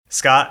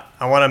Scott,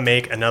 I want to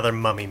make another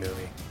Mummy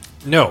movie.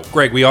 No,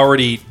 Greg, we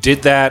already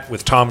did that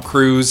with Tom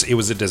Cruise. It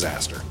was a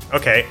disaster.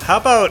 Okay, how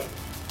about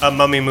a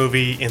Mummy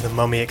movie in the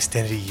Mummy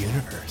Extended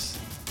Universe?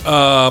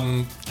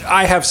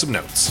 I have some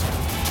notes.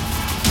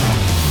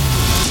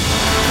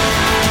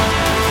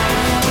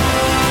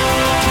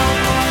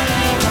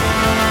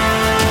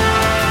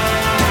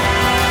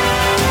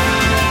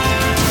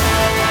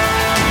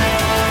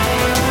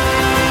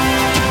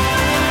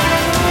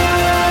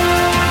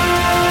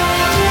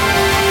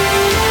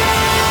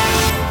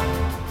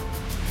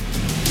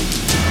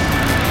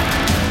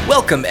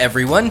 Welcome,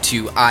 everyone,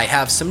 to I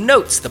Have Some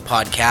Notes, the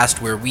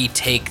podcast where we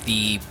take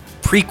the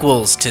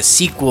prequels to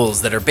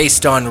sequels that are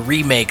based on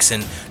remakes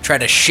and try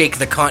to shake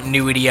the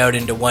continuity out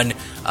into one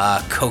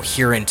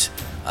coherent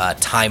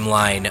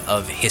timeline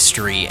of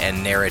history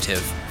and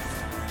narrative.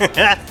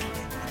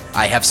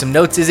 I Have Some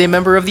Notes is a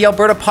member of the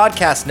Alberta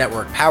Podcast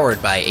Network,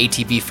 powered by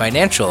ATB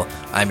Financial.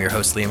 I'm your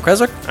host, Liam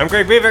Creswick. I'm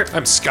Greg Beaver.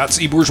 I'm Scott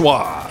C.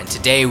 Bourgeois. And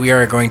today we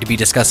are going to be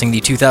discussing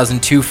the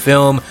 2002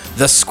 film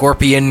The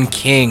Scorpion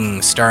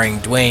King, starring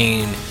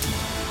Dwayne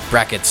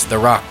 (The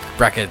Rock)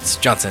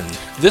 Johnson.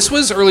 This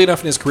was early enough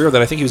in his career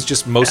that I think he was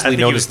just mostly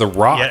known as The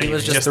Rock. Yeah, He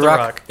was just The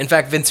Rock. In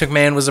fact, Vince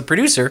McMahon was a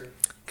producer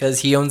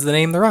because he owns the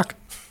name The Rock.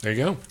 There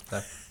you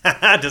go.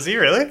 Does he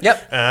really?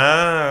 Yep.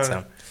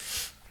 So,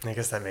 I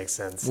guess that makes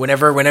sense.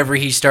 Whenever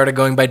he started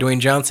going by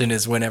Dwayne Johnson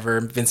is whenever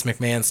Vince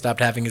McMahon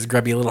stopped having his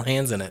grubby little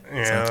hands in it.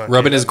 Yeah, So, okay.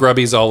 Rubbing his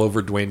grubbies all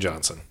over Dwayne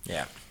Johnson.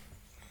 yeah.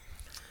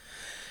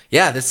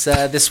 Yeah, this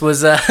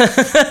was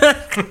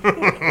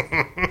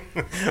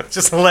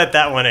Just let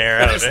that one air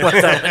out. just let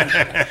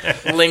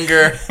that one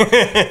linger.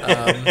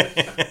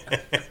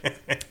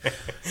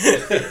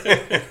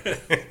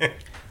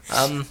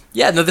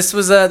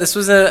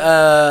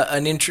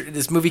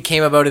 This movie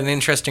came about in an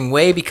interesting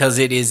way because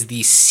it is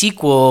the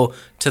sequel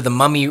to the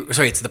Mummy.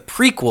 Sorry, it's the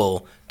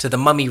prequel to The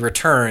Mummy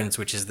Returns,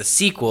 which is the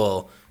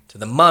sequel to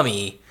The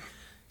Mummy.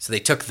 So they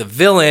took the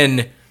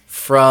villain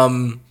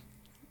from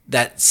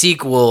that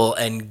sequel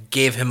and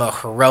gave him a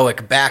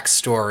heroic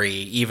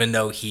backstory, even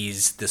though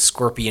he's the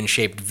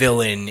scorpion-shaped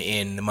villain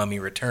in The Mummy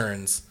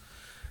Returns.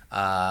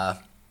 I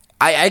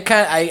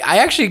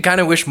actually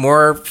kind of wish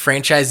more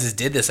franchises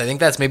did this. I think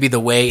that's maybe the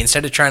way,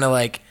 instead of trying to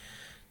like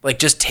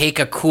just take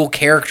a cool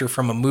character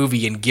from a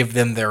movie and give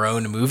them their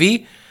own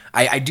movie.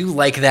 I do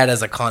like that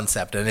as a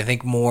concept, and I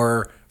think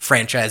more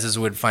franchises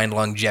would find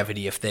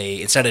longevity if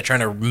they, instead of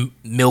trying to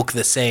milk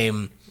the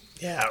same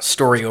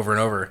story over and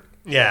over.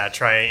 Yeah,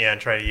 try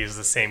to use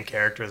the same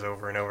characters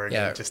over and over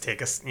again. Yeah. Just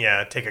take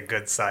a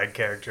good side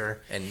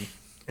character And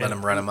let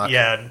them run amok.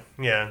 Yeah.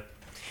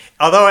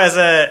 Although as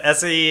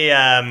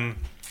a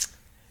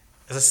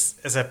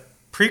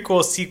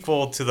prequel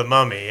sequel to The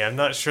Mummy, I'm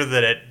not sure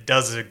that it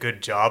does a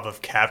good job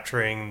of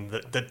capturing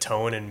the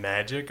tone and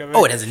magic of it.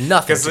 Oh, it has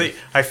nothing Because to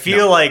I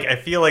feel like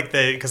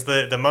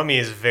the Mummy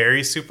is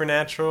very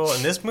supernatural,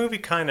 and this movie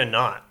kind of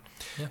not.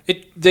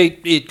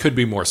 It could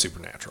be more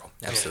supernatural.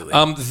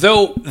 Absolutely.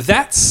 Though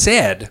that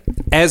said,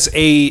 as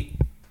a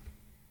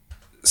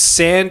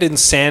sand and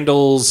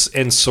sandals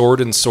and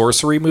sword and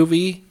sorcery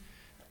movie,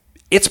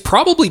 it's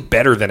probably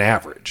better than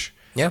average.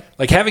 Yeah.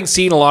 Like, having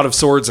seen a lot of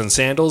swords and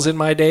sandals in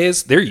my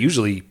days, they're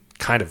usually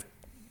kind of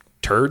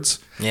turds.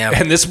 Yeah.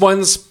 And this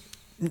one's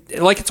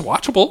like, it's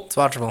watchable. It's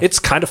watchable. It's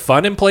kind of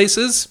fun in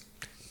places.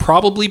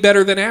 Probably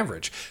better than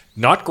average.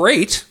 Not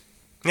great,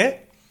 Yeah.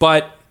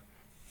 but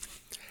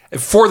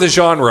for the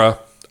genre,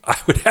 I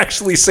would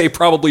actually say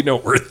probably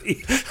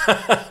noteworthy.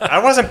 I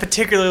wasn't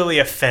particularly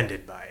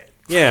offended by it.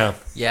 Yeah.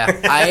 Yeah,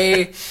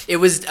 it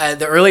was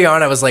early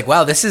on. I was like,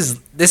 "Wow, this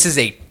is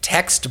a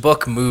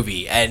textbook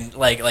movie and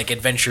like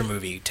adventure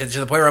movie." To the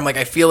point where I'm like,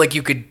 I feel like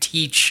you could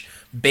teach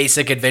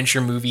basic adventure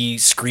movie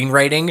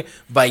screenwriting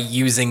by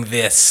using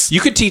this.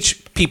 You could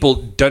teach people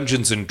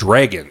Dungeons and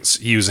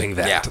Dragons using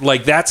that. Yeah.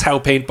 Like, that's how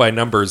paint by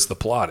numbers the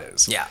plot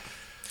is. Yeah,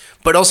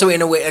 but also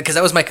in a way, because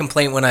that was my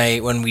complaint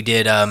when we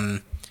did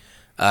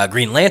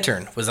Green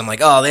Lantern. Was I'm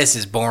like, "Oh, this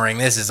is boring.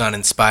 This is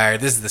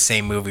uninspired. This is the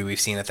same movie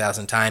we've seen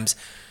 1,000 times."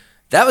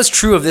 That was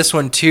true of this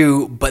one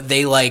too, but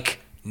they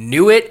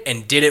knew it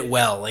and did it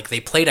well. Like, they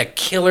played a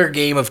killer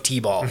game of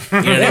t-ball.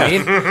 You know what I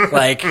mean?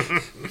 Like,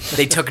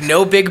 they took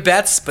no big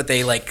bets, but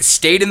they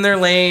stayed in their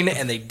lane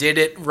and they did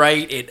it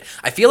right.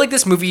 I feel like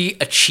this movie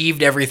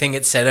achieved everything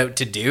it set out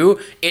to do.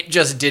 It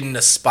just didn't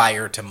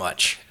aspire to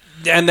much.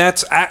 And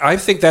I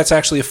think that's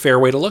actually a fair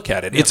way to look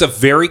at it. It's a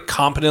very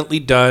competently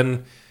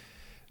done,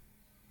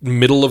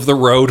 middle of the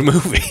road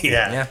movie.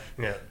 Yeah.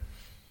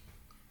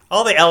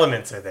 All the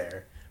elements are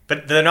there,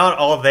 but they're not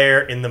all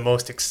there in the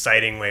most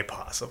exciting way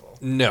possible.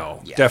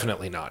 No,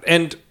 definitely not.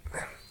 And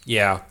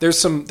yeah, there's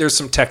some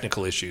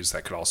technical issues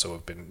that could also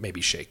have been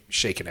maybe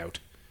shaken out.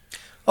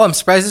 Oh, I'm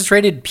surprised it's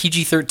rated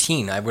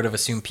PG-13. I would have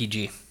assumed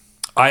PG.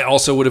 I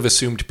also would have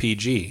assumed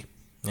PG.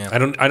 Yeah.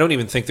 I don't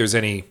even think there's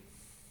any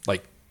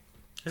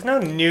There's no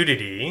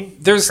nudity.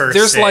 there's per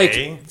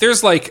se.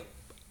 like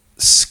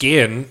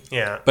skin,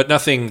 Yeah. but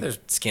nothing. There's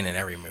skin in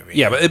every movie.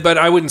 Yeah, but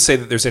I wouldn't say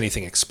that there's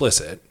anything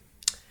explicit.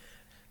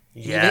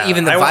 Yeah,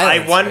 Even the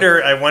violence.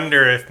 I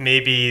wonder if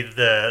maybe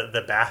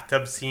the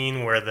bathtub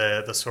scene where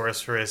the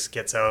sorceress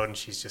gets out and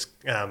she's just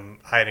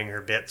hiding her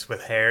bits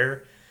with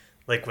hair,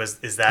 like is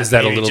that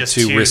a maybe little just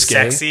too risque?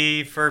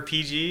 sexy for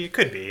PG? It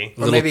could be.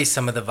 Or maybe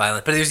some of the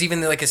violence. But there's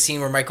even like a scene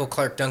where Michael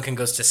Clark Duncan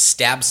goes to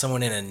stab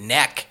someone in a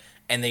neck,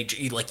 and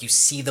you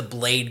see the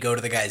blade go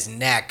to the guy's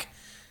neck,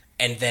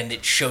 and then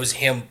it shows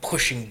him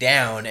pushing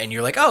down, and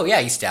you're like, oh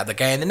yeah, he stabbed the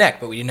guy in the neck,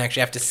 but we didn't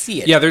actually have to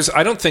see it. Yeah,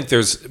 I don't think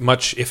there's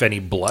much, if any,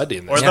 blood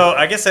in this. Or though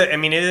I guess I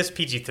mean it is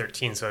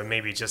PG-13, so it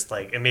may be just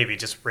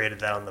rated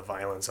that on the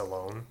violence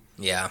alone.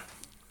 Yeah.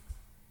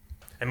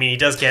 I mean, he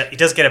does get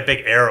a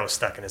big arrow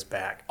stuck in his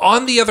back.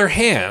 On the other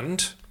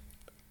hand,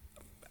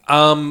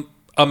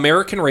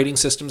 American rating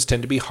systems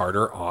tend to be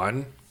harder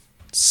on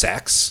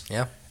sex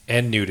Yeah.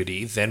 and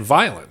nudity than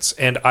violence,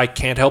 and I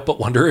can't help but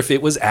wonder if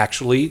it was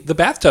actually the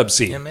bathtub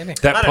scene maybe.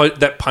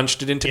 that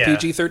punched it into Yeah,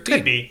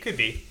 PG-13. Could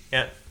be.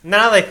 Yeah.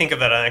 Now that I think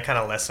of it, I'm kind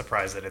of less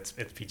surprised that it's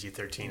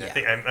PG-13. Yeah. I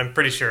think I'm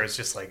pretty sure it's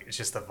just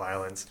the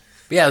violence.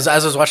 But yeah, as I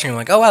was watching, I'm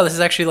like, oh wow, this is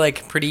actually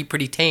like pretty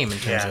tame in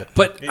terms of.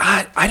 But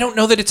I don't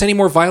know that it's any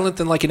more violent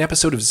than like an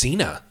episode of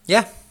Xena.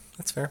 Yeah,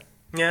 that's fair.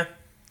 Yeah.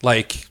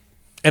 Like,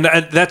 and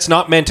that's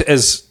not meant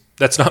as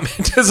a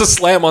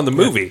slam on the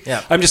movie.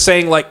 Yeah. I'm just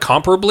saying, like,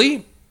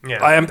 comparably.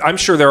 Yeah. I'm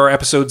sure there are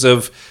episodes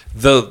of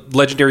the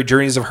Legendary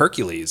Journeys of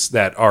Hercules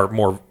that are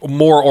more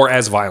or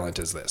as violent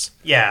as this.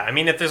 Yeah, I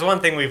mean, if there's one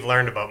thing we've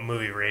learned about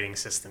movie rating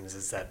systems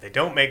is that they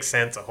don't make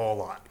sense a whole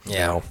lot.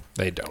 Yeah. No,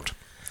 they don't.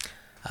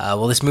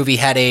 Well, this movie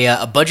had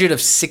a budget of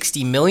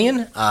 $60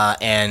 million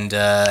and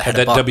Had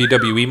that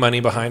WWE money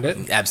behind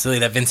it. absolutely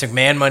that Vince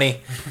McMahon money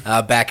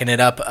backing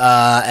it up,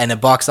 and a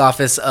box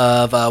office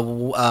of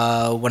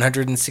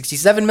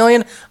 $167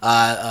 million.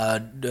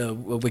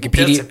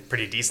 Wikipedia. That's a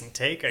pretty decent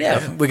take, I Yeah,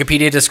 guess.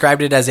 Wikipedia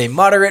described it as a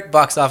moderate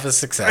box office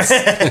success.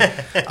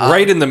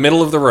 Right in the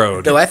middle of the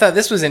road. Though I thought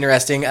this was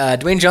interesting.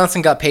 Dwayne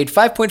Johnson got paid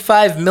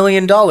 $5.5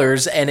 million,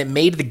 and it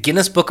made the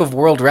Guinness Book of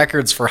World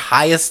Records for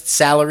highest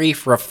salary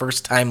for a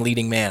first-time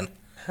leading man.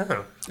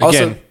 Oh.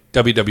 Also- Again,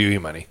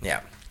 WWE money. Yeah.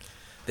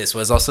 This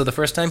was also the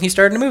first time he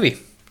starred in a movie.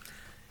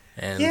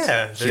 And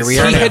Yeah, here this we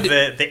sort are. of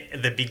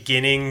the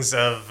beginnings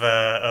of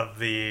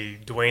the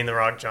Dwayne the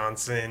Rock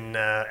Johnson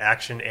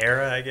action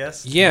era, I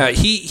guess. Yeah,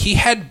 he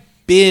had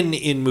been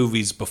in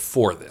movies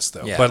before this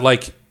though, Yeah. but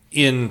like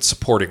in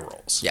supporting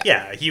roles. Yeah.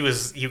 Yeah, he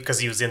was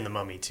in the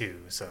Mummy too.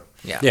 So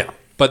Yeah. Yeah,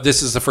 but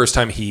this is the first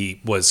time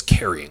he was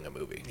carrying a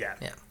movie. yeah,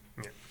 Yeah.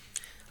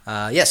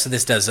 So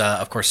this does,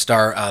 of course,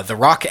 star The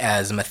Rock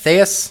as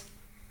Matthias.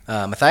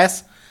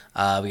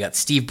 We got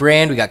Steve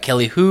Brand, we got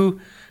Kelly Hu,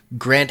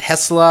 Grant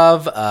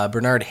Heslov,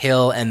 Bernard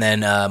Hill, and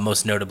then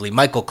most notably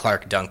Michael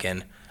Clark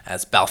Duncan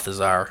as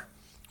Balthazar,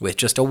 with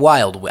just a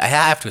wild. I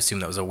have to assume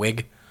that was a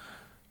wig,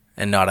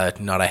 and not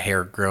a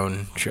hair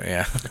grown.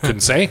 Yeah,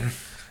 Couldn't say.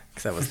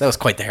 'Cause that was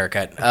quite the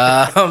haircut.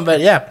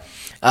 But yeah,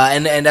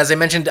 and as I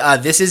mentioned,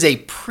 this is a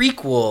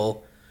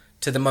prequel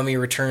to The Mummy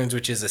Returns,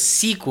 which is a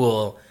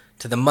sequel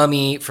to The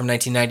Mummy from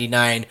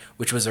 1999,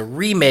 which was a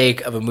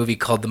remake of a movie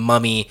called The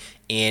Mummy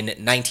in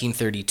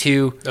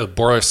 1932. A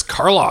Boris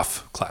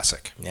Karloff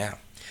classic. Yeah.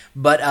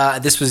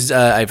 But this was,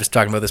 I was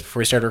talking about this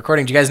before we started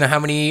recording. Do you guys know how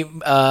many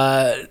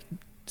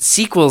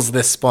sequels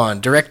this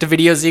spawned?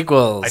 Direct-to-video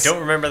sequels? I don't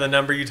remember the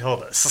number you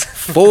told us.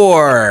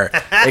 4.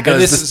 It And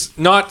goes this is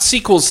not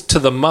sequels to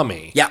The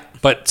Mummy. Yeah.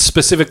 But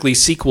specifically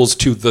sequels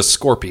to The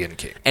Scorpion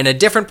King. and a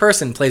different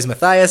person plays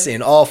Matthias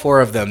in all 4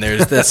 of them.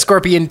 There's the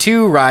Scorpion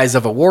 2, Rise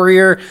of a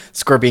Warrior,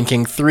 Scorpion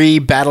King 3,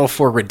 Battle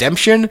for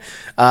Redemption,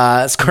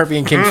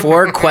 Scorpion King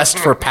 4, Quest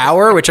for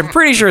Power, which I'm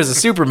pretty sure is a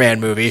Superman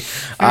movie.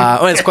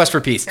 It's Quest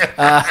for Peace.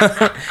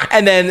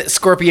 And then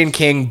Scorpion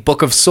King,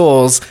 Book of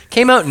Souls,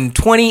 came out in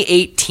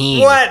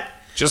 2018. What?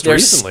 Just They're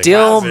recently.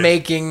 still Wowzers.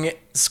 making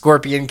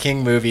Scorpion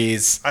King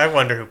movies. I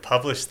wonder who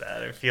published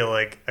that. I feel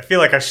like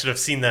I should have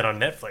seen that on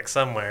Netflix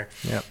somewhere.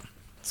 Yep.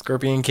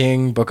 Scorpion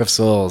King, Book of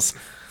Souls.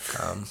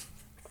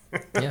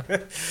 Yeah.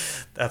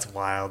 That's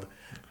wild.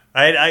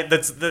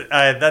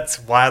 That's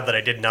wild that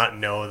I did not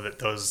know that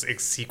those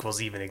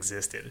sequels even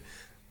existed.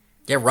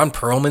 Yeah, Ron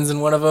Perlman's in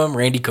one of them.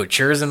 Randy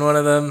Couture's in one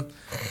of them.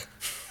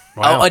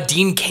 Wow. Oh,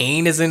 Dean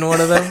Cain is in one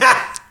of them.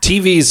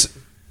 TV's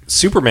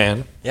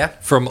Superman. Yeah.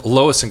 From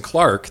Lois and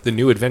Clark, The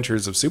New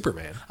Adventures of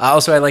Superman.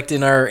 Also, I liked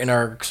in our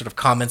sort of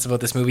comments about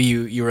this movie,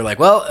 you were like,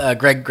 well,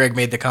 Greg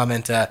made the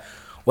comment,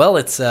 well,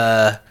 it's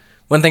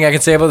one thing I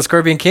can say about the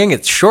Scorpion King,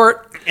 it's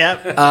short.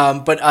 Yep.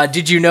 But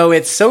did you know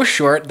it's so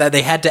short that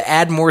they had to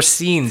add more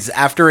scenes?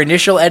 After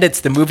initial edits,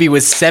 the movie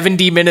was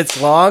 70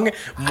 minutes long.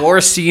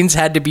 More scenes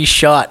had to be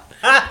shot.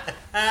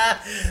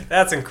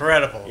 That's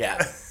incredible.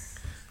 Yeah.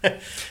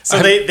 So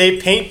they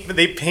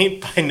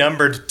paint by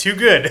numbered too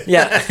good.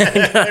 Yeah.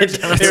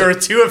 They were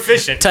too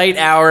efficient. Tight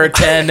hour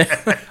 10.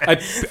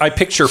 I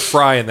picture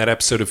Fry in that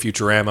episode of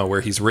Futurama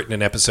where he's written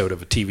an episode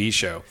of a TV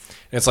show.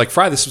 And it's like,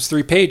 Fry, this was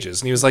 3 pages.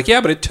 And he was like,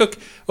 yeah, but it took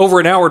over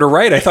an hour to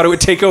write. I thought it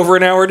would take over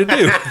an hour to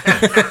do.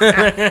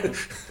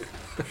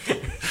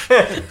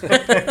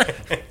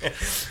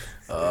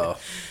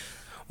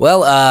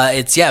 Well,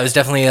 it was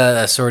definitely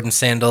a sword and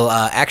sandal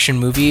action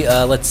movie.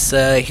 Let's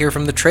hear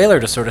from the trailer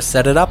to sort of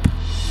set it up.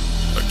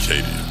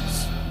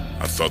 Acadians.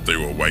 I thought they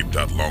were wiped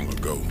out long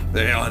ago.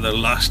 They are the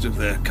last of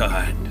their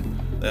kind.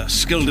 They are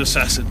skilled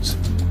assassins,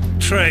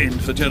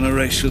 trained for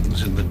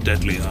generations in the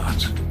deadly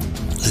art.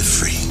 Live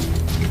free.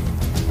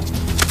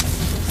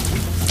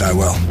 Die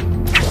well.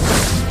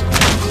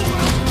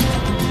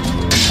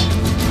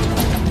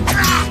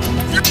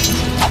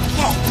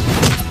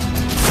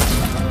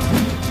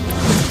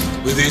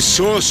 With his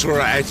sorcerer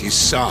at his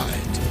side,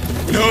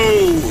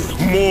 no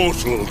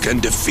mortal can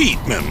defeat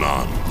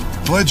Memnon.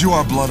 Pledge you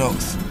our blood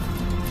oath.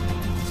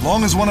 As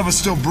long as one of us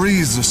still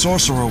breathes, the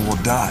sorcerer will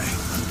die.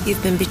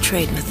 You've been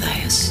betrayed,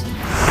 Matthias.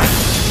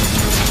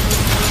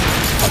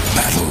 A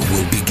battle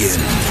will begin.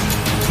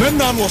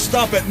 Memnon will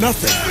stop at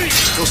nothing.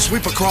 He'll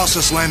sweep across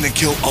this land and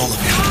kill all of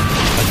you.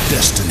 A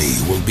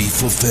destiny will be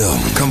fulfilled.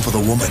 Come for the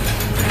woman.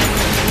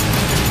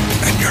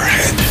 And your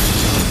head.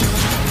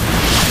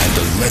 And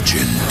a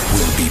legend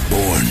will be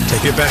born.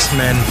 Take your best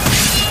men.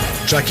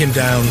 Track him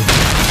down.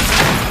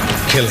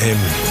 Kill him.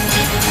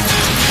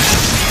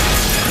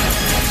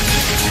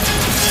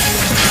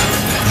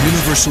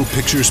 Universal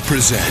Pictures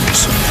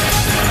presents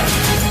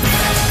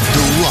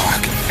The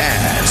Rock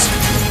as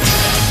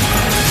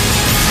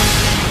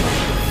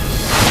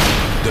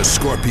the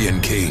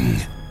Scorpion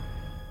King.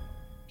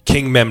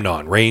 King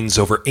Memnon reigns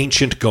over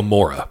ancient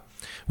Gomorrah.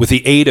 With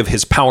the aid of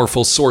his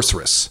powerful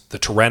sorceress, the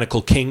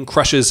tyrannical king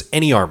crushes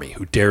any army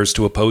who dares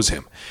to oppose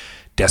him.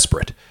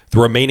 Desperate, the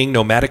remaining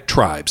nomadic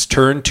tribes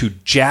turn to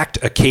jacked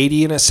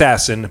Acadian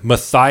assassin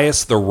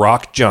Matthias the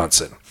Rock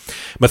Johnson.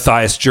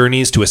 Matthias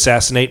journeys to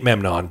assassinate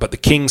Memnon, but the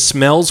king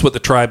smells what the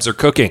tribes are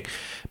cooking.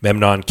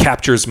 Memnon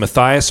captures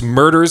Matthias,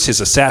 murders his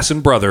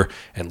assassin brother,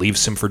 and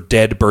leaves him for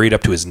dead, buried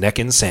up to his neck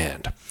in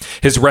sand.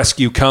 His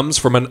rescue comes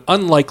from an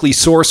unlikely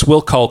source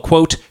we'll call,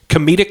 quote,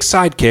 comedic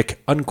sidekick,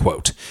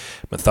 unquote.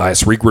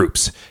 Matthias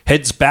regroups,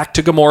 heads back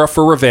to Gomorrah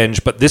for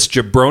revenge, but this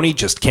jabroni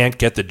just can't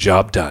get the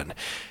job done.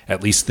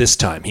 At least this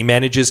time, he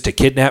manages to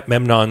kidnap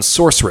Memnon's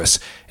sorceress,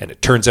 and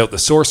it turns out the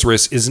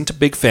sorceress isn't a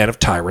big fan of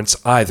tyrants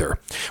either.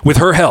 With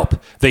her help,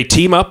 they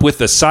team up with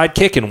the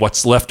sidekick and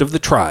what's left of the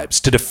tribes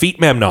to defeat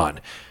Memnon.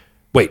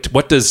 Wait,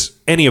 what does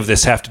any of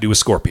this have to do with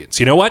scorpions?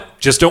 You know what?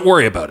 Just don't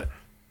worry about it.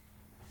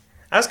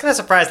 I was kind of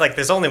surprised, like,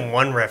 there's only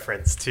one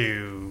reference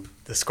to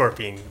the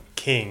Scorpion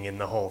King in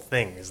the whole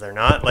thing, is there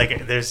not?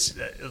 Like, there's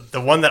the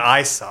one that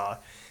I saw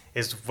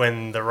is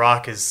when The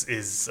Rock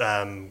is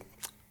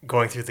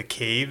going through the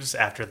caves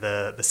after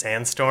the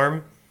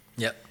sandstorm.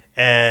 Yep.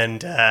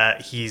 And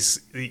you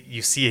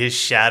see his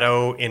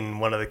shadow in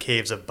one of the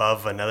caves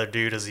above another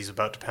dude as he's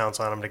about to pounce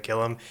on him to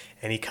kill him,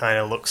 and he kind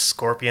of looks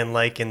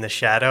scorpion-like in the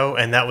shadow,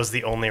 and that was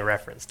the only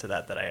reference to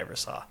that I ever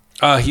saw.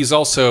 He's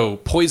also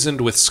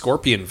poisoned with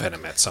scorpion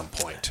venom at some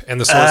point,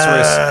 and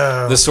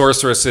the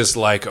sorceress is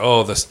like,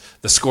 "Oh,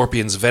 the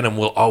scorpion's venom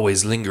will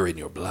always linger in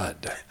your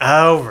blood."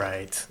 Oh,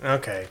 right,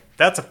 okay,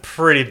 that's a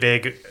pretty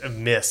big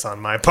miss on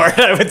my part,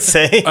 I would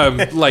say.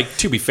 Like,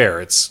 to be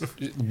fair, it's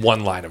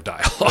one line of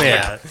dialogue.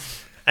 Yeah,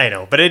 I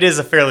know, but it is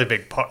a fairly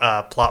big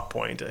plot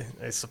point,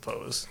 I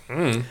suppose. I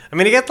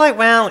mean, it gets like,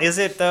 well, is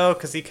it though?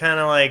 Because he kind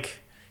of like.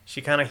 She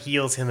kind of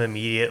heals him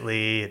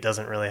immediately. It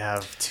doesn't really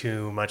have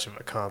too much of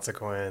a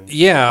consequence.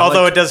 Yeah,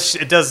 although it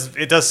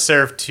does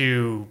serve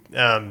to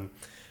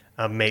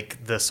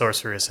make the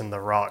sorceress and the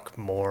Rock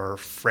more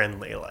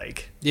friendly.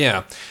 Like,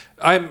 yeah,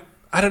 I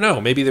don't know.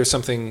 Maybe there's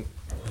something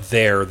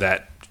there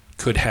that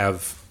could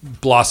have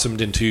blossomed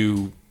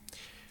into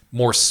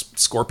more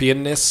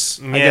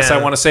scorpionness. I guess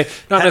I want to say,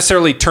 not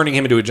necessarily turning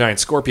him into a giant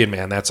scorpion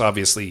man. That's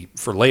obviously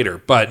for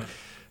later, but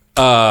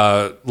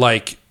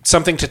like.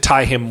 Something to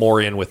tie him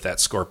more in with that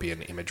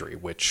scorpion imagery,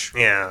 which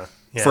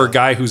for a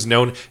guy who's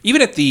known,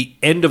 even at the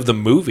end of the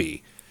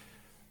movie,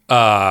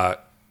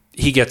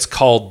 he gets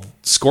called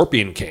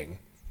Scorpion King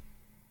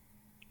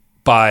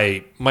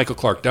by Michael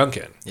Clark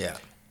Duncan. Yeah.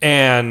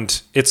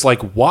 And it's like,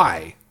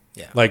 why?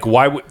 Yeah. Like,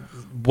 why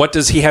what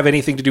does he have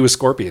anything to do with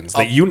scorpions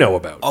that you know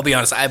about? I'll be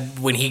honest,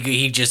 when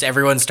he just,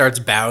 everyone starts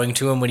bowing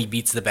to him when he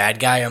beats the bad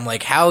guy, I'm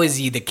like, how is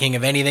he the king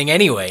of anything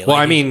anyway? Well,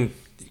 I mean,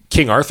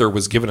 King Arthur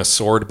was given a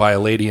sword by a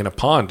lady in a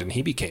pond, and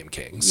he became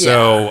king. Yeah.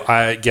 So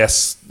I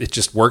guess it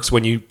just works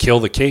when you kill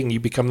the king, you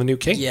become the new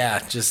king. Yeah,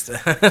 just...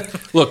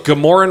 Look,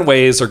 Gomorran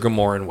ways are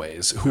Gomorran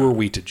ways. Who are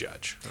we to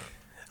judge?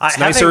 It's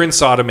nicer in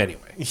Sodom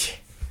anyway.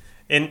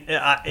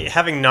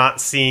 Having not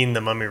seen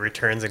The Mummy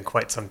Returns in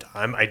quite some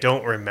time, I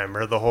don't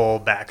remember the whole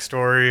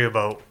backstory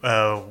about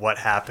what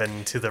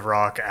happened to The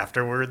Rock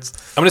afterwards.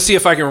 I'm going to see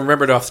if I can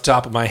remember it off the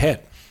top of my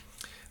head.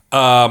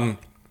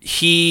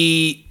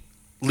 He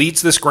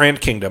leads this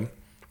grand kingdom,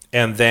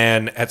 and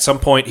then at some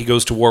point he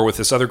goes to war with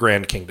this other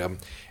grand kingdom,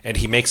 and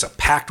he makes a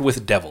pact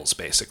with devils,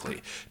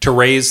 basically, to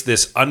raise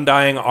this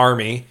undying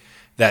army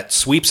that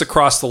sweeps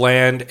across the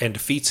land and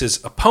defeats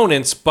his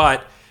opponents,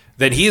 but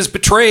then he is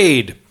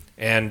betrayed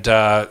and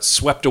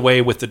swept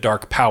away with the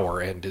dark power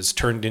and is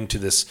turned into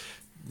this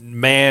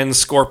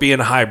man-scorpion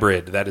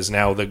hybrid that is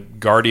now the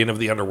guardian of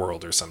the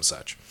underworld or some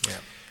such. Yeah.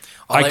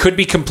 I could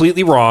be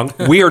completely wrong.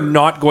 We are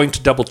not going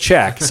to double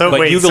check. But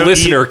wait, you, the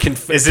listener, can.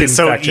 Is can it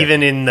so fact check.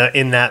 even in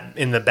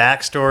the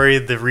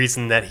backstory, the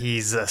reason that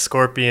he's a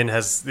scorpion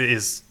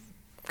is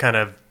kind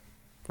of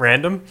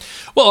random?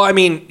 Well, I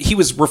mean, he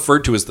was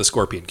referred to as the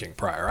Scorpion King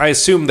prior. I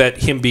assume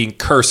that him being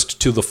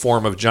cursed to the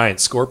form of giant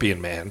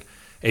scorpion man,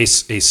 a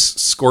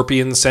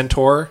scorpion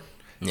centaur,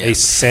 a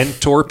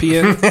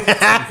centorpian,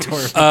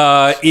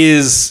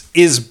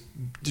 is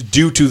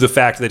due to the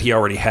fact that he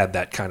already had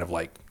that kind of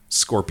like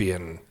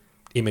scorpion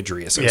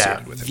imagery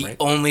associated with him, right?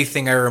 The only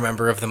thing I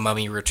remember of The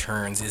Mummy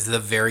Returns is the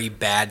very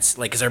bad,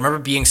 like, because I remember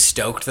being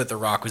stoked that The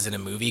Rock was in a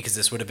movie, because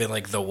this would have been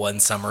like the one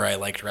summer I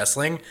liked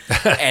wrestling,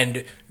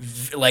 and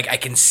like I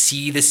can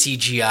see the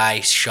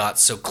CGI shot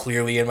so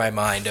clearly in my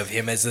mind of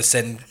him as the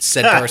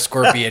centaur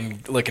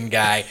scorpion looking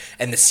guy,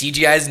 and the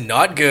CGI is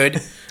not good.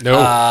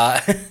 No,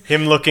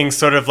 him looking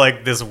sort of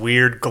like this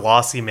weird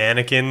glossy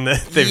mannequin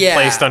that they've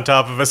placed on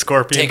top of a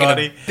scorpion taking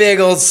body. a big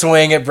old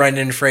swing at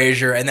Brendan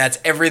Fraser, and that's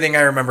everything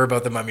I remember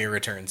about The Mummy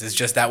Returns. Is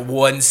just that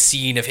one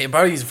scene of him,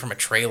 probably from a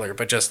trailer,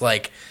 but just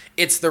like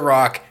it's The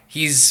Rock.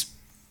 He's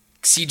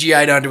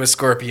CGI'd onto a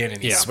scorpion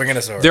and he's swinging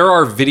a sword. There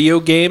are video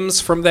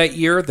games from that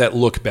year that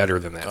look better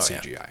than that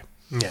CGI.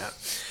 Yeah.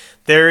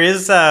 There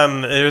is,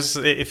 there's,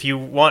 if you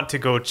want to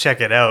go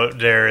check it out,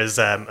 there is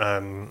a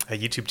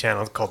YouTube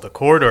channel called The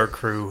Corridor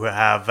Crew who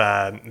have,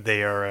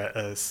 they are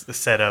a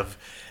set of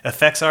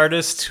effects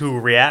artists who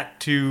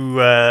react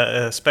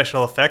to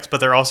special effects, but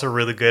they're also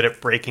really good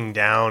at breaking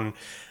down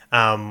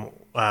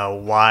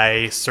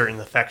why certain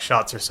effect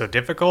shots are so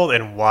difficult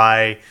and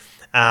why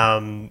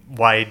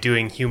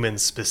doing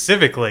humans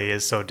specifically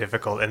is so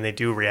difficult, and they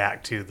do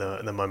react to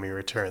the Mummy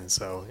Returns.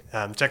 So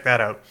check that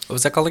out. What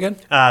was that called again?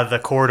 The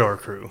Corridor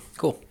Crew.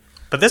 Cool.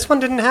 But this one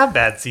didn't have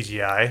bad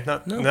CGI.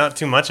 Not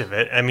too much of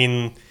it. I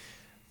mean,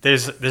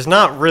 there's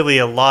not really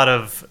a lot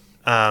of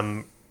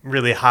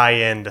really high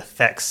end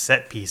effects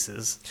set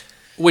pieces,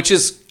 which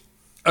is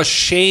a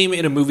shame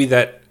in a movie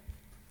that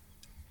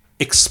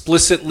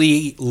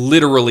explicitly,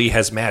 literally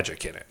has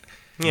magic in it.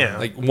 Yeah.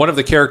 Like, one of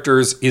the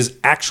characters is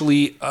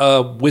actually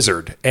a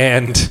wizard,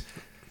 and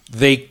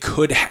they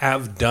could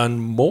have done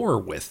more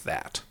with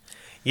that.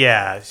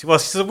 Yeah. Well,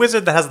 she's a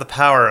wizard that has the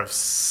power of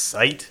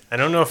sight. I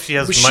don't know if she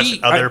has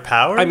much other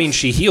powers. I mean,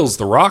 she heals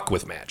the Rock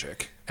with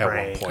magic at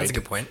one point. That's a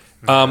good point.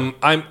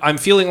 I'm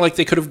feeling like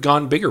they could have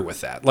gone bigger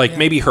with that. Like,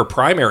 maybe her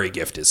primary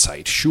gift is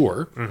sight,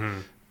 sure.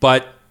 Mm-hmm.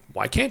 But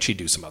why can't she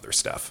do some other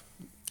stuff?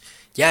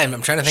 Yeah,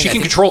 I'm trying to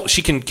think.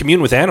 She can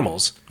commune with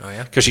animals. Oh,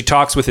 yeah? Because she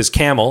talks with his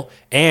camel,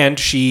 and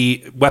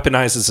she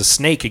weaponizes a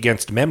snake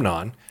against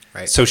Memnon.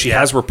 Right. So she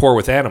has rapport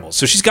with animals.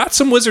 So she's got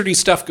some wizardy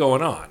stuff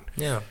going on.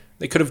 Yeah.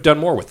 They could have done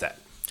more with that.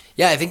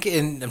 Yeah, I think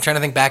I'm trying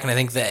to think back, and I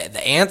think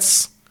the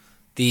ants,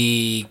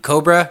 the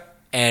cobra,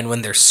 and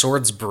when their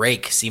swords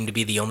break seem to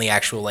be the only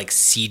actual like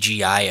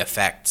CGI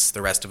effects.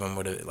 The rest of them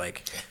would have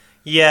like.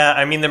 Yeah,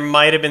 I mean, there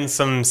might have been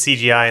some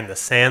CGI in the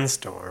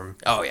sandstorm.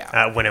 Oh,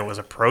 yeah. When it was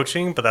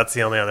approaching, but that's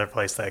the only other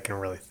place that I can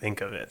really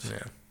think of it.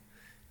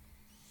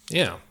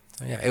 Yeah.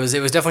 Yeah, it was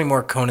definitely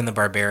more Conan the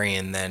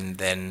Barbarian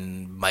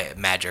than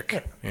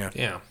magic.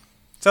 Yeah.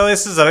 So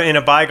this is in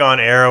a bygone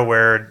era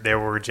where there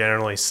were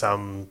generally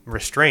some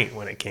restraint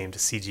when it came to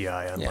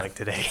CGI, unlike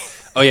today.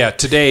 Oh, yeah.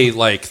 Today,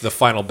 like, the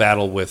final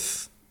battle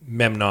with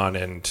Memnon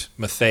and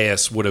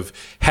Matthias would have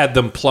had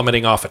them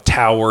plummeting off a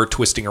tower,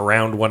 twisting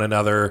around one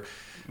another.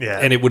 Yeah.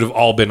 And it would have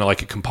all been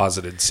like a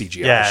composited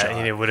CGI shot.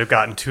 And it would have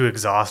gotten too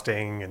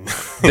exhausting, and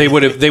they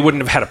wouldn't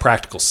have had a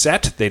practical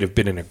set. They'd have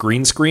been in a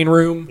green screen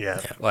room.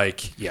 Yeah.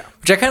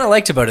 Which I kind of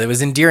liked about it. It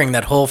was endearing.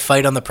 That whole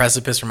fight on the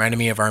precipice reminded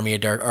me of Army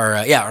of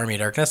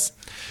Darkness.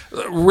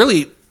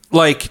 Really,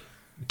 like,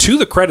 to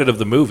the credit of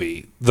the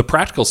movie, the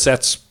practical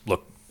sets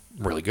look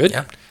really good.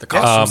 Yeah. The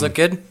costumes look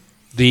good.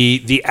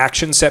 The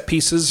action set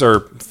pieces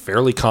are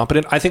fairly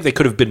competent. I think they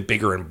could have been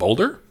bigger and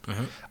bolder.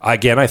 Mm-hmm.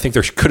 Again, I think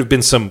there could have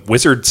been some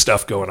wizard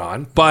stuff going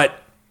on,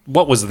 but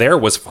what was there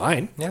was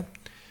fine. Yeah.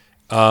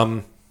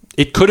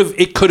 It could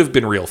have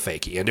been real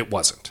fakey, and it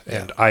wasn't,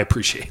 and I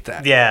appreciate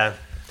that. Yeah.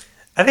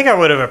 I think I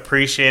would have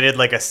appreciated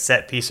like a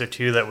set piece or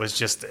two that was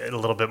just a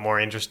little bit more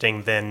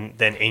interesting than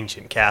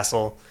Ancient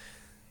Castle,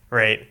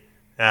 right?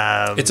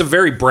 It's a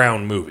very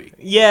Brown movie.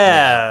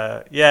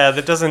 Yeah.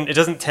 It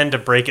doesn't tend to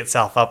break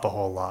itself up a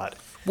whole lot.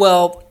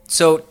 Well,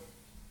 so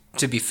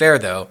to be fair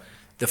though,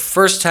 the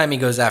first time he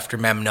goes after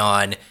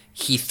Memnon,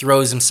 he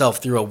throws himself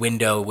through a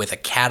window with a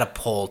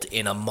catapult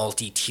in a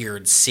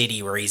multi-tiered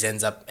city where he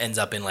ends up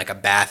in like a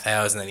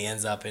bathhouse, and then he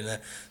ends up in a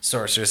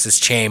sorceress's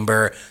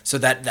chamber. So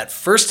that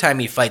first time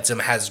he fights him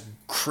has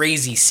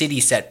crazy city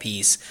set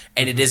piece,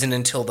 and it isn't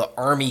until the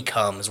army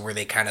comes where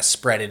they kind of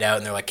spread it out,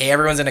 and they're like, hey,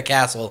 everyone's in a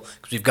castle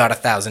because we've got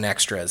 1,000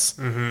 extras.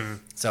 Mm-hmm.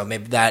 So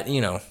maybe that,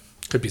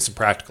 could be some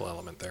practical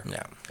element there.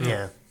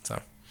 Yeah.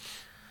 So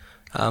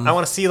I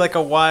want to see like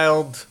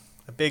a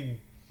big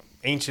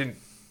ancient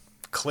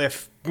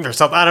cliff or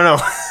something. I don't know.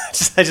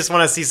 I just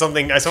want to see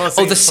something. I just want to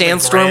see. Oh, the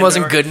sandstorm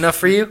wasn't good enough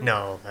for you?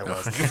 No, I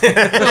wasn't.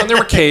 Well, there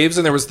were caves,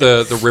 and there was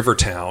the river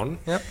town.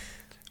 Yep.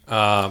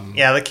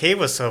 Yeah, the cave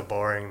was so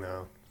boring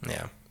though.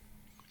 Yeah.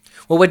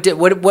 Well, what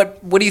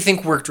do you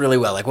think worked really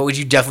well? Like, what would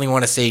you definitely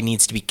want to say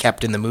needs to be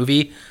kept in the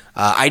movie?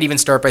 I'd even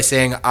start by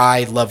saying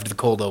I loved the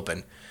cold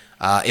open.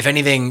 If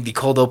anything, the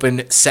cold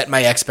open set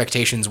my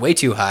expectations way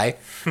too high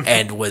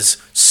and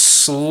was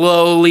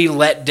slowly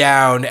let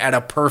down at a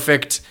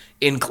perfect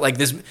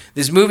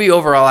this movie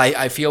overall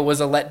I feel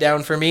was a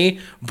letdown for me,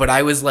 but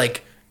I was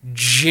like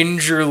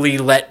gingerly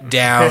let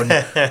down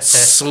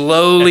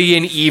slowly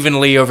and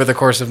evenly over the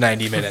course of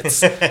 90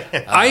 minutes.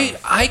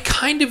 I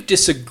kind of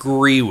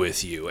disagree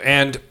with you,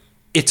 and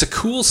it's a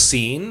cool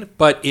scene,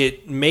 but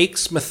it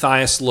makes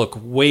Matthias look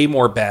way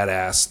more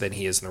badass than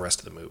he is in the rest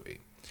of the movie.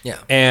 Yeah.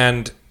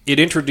 And it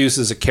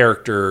introduces a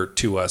character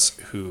to us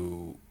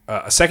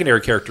a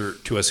secondary character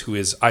to us who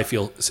is, I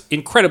feel,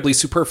 incredibly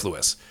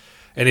superfluous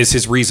and is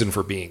his reason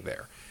for being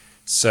there.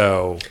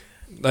 So,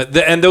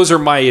 and those are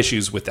my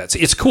issues with that.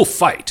 It's a cool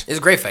fight. It's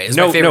a great fight. It's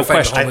my favorite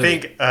fight of the whole I movie.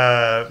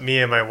 think me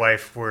and my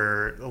wife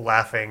were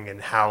laughing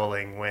and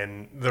howling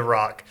when The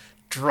Rock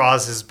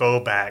draws his bow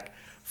back,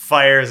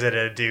 fires at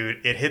a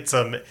dude, it hits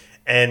him,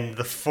 and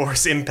the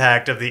force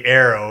impact of the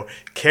arrow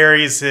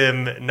carries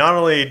him not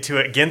only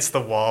against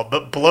the wall,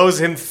 but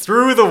blows him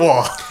through the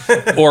wall.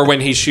 Or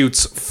when he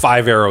shoots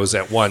 5 arrows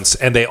at once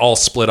and they all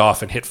split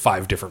off and hit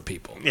 5 different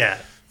people. Yeah.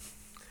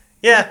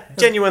 Yeah,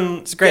 genuine.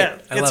 It's great. Yeah,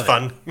 I it's love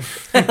fun.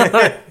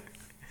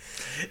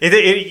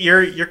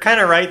 You're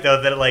kind of right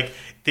though that like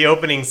the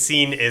opening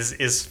scene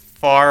is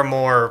far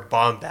more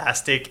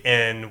bombastic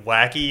and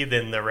wacky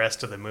than the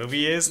rest of the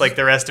movie is. Like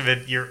the rest of it,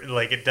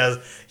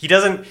 he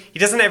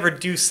doesn't ever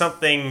do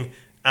something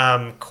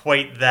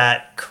quite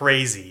that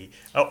crazy,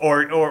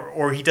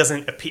 or he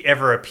doesn't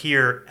ever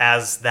appear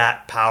as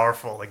that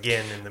powerful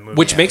again in the movie.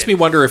 Which makes me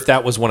wonder if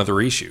that was one of the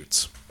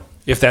reshoots.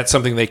 If that's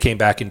something they came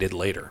back and did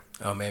later.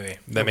 Oh, maybe.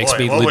 That makes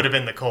me. What would have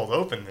been the cold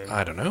open then?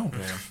 I don't know.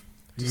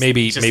 Yeah.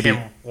 Maybe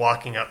him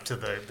walking up to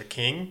the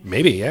king.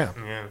 Maybe, yeah.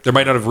 There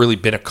might not have really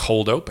been a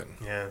cold open.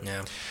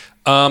 Yeah.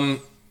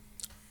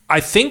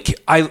 I think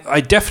I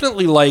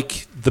definitely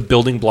like the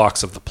building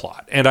blocks of the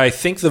plot, and I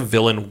think the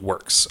villain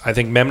works. I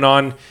think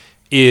Memnon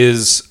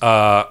is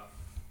an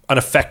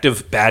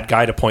effective bad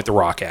guy to point the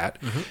rock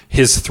at. Mm-hmm.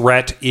 His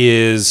threat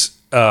is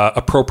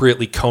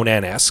appropriately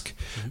Conan-esque.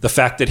 Mm-hmm. The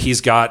fact that he's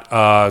got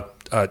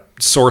a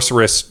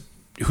sorceress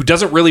who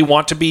doesn't really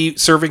want to be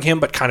serving him,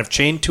 but kind of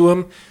chained to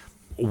him,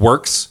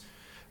 works.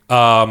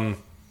 I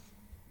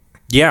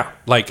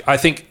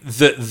think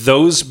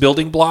those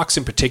building blocks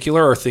in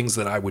particular are things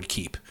that I would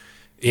keep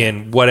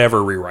in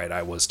whatever rewrite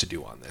I was to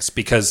do on this,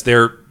 because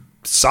they're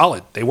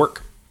solid. They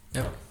work.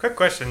 Yeah. Quick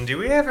question. Do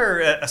we ever,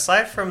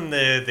 aside from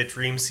the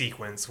dream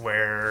sequence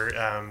where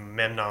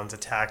Memnon's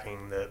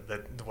attacking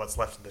the what's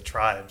left of the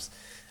tribes,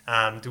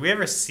 do we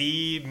ever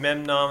see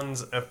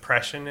Memnon's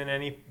oppression in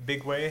any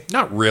big way?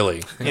 Not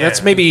really. Yeah.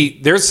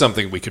 There's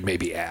something we could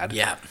maybe add.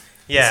 Yeah.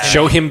 Yeah.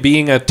 Show him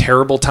being a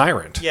terrible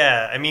tyrant.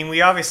 Yeah. I mean,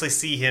 we obviously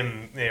see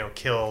him,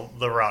 kill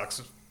The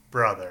Rock's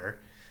brother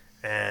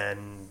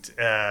and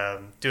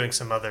doing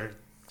some other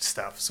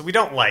stuff. So we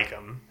don't like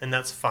him, and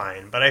that's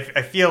fine. But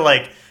I feel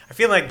like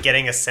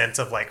getting a sense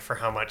of like for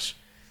how much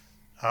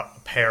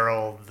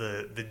peril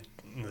the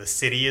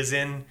city is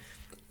in,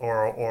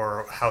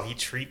 or how he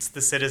treats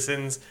the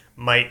citizens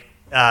might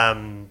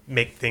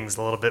make things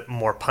a little bit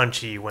more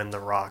punchy when The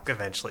Rock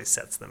eventually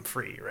sets them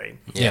free, right?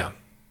 Yeah.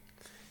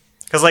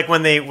 Because like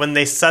when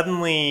they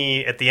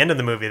suddenly at the end of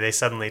the movie they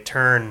suddenly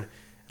turn,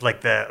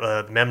 like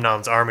the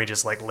Memnon's army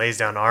just like lays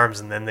down arms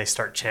and then they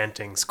start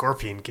chanting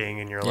Scorpion King,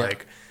 and you're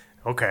like,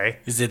 okay,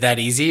 is it that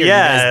easy? Or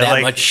yeah, is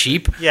that much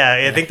sheep?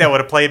 Yeah, I think that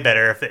would have played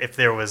better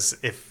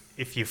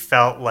if you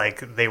felt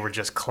like they were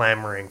just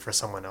clamoring for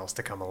someone else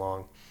to come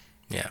along.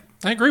 Yeah,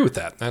 I agree with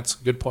that. That's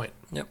a good point.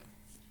 Yep.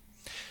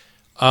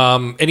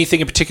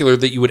 Anything in particular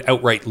that you would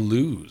outright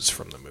lose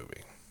from the movie?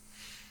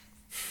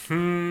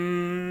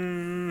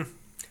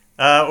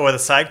 Or the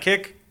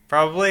sidekick,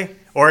 probably,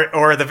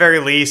 or at the very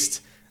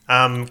least,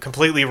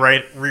 completely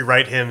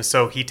rewrite him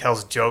so he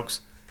tells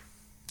jokes.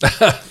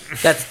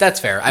 That's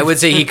fair. I would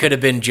say he could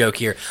have been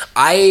jokier.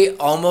 I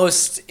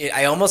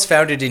almost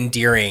found it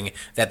endearing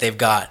that they've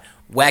got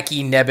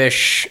wacky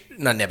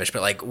not nebbish,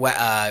 but like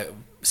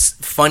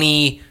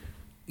funny,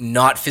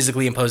 not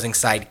physically imposing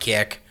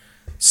sidekick,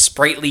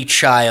 sprightly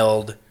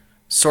child,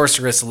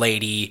 sorceress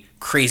lady,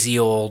 crazy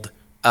old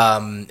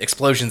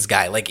explosions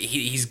guy. Like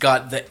he's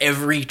got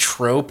every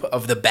trope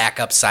of the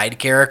backup side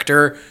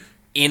character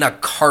in a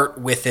cart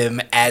with him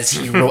as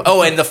he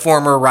and the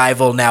former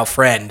rival, now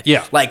friend.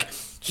 Yeah. Like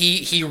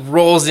he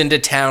rolls into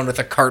town with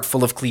a cart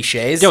full of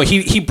cliches.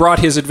 He brought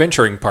his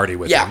adventuring party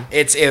with him.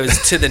 Yeah, it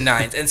was to the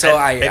nines. And so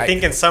I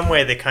think in some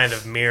way they kind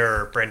of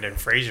mirror Brendan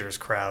Fraser's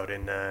crowd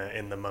in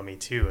The Mummy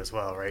too as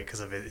well, right? Because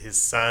of his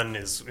son,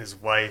 his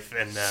wife,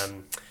 and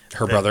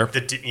her brother.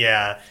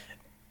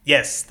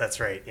 Yes,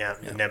 that's right. Yeah,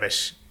 the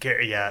Nebbish.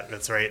 Yeah,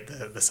 that's right.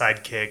 The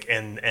sidekick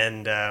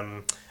and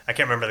I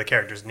can't remember the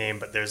character's name,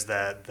 but there's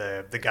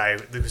the guy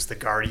who's the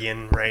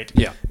guardian, right?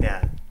 Yeah.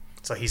 Yeah.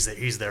 So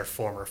he's their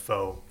former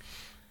foe.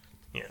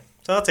 Yeah.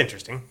 So that's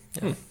interesting.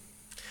 Yeah.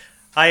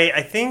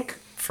 I think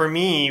for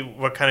me,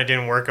 what kind of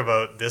didn't work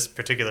about this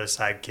particular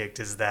sidekick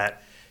is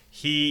that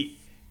he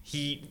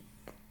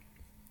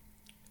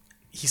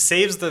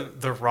saves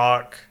the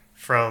Rock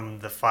from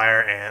the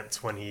fire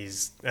ants when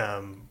he's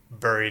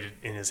buried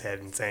in his head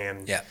in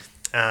sand.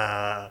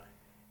 Yeah.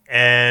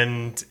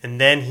 And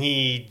then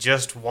he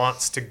just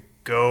wants to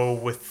go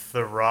with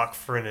the Rock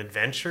for an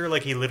adventure.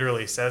 Like, he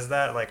literally says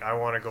that, like, I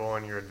want to go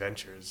on your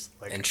adventures,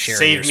 like, and share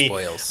save your me.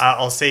 Spoils.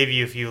 I'll save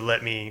you if you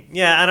let me.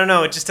 Yeah, I don't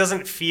know. It just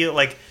doesn't feel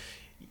like,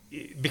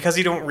 because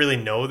you don't really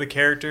know the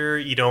character,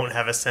 you don't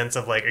have a sense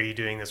of, like, are you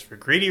doing this for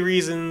greedy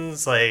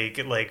reasons? Like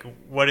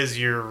what is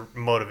your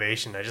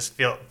motivation? I just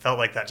felt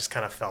like that just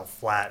kind of fell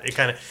flat. It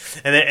kind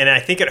of, and I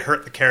think it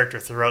hurt the character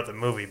throughout the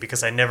movie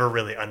because I never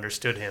really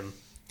understood him.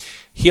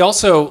 He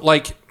also,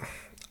 like,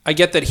 I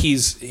get that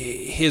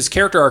his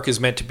character arc is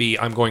meant to be,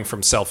 I'm going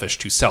from selfish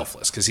to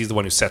selfless, because he's the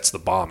one who sets the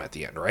bomb at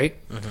the end, right?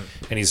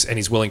 Mm-hmm. And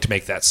he's willing to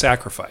make that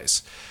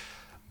sacrifice.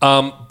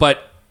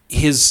 But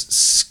his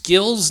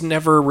skills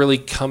never really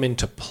come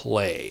into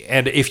play.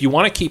 And if you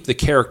want to keep the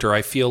character,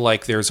 I feel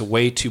like there's a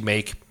way to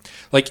make,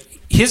 like,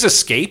 his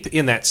escape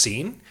in that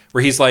scene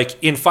where he's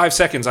like, in 5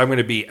 seconds, I'm going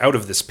to be out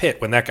of this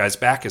pit when that guy's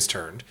back is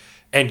turned,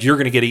 and you're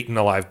going to get eaten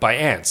alive by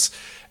ants.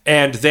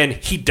 And then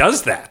he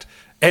does that.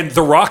 And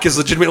The Rock is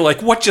legitimately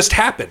like, what just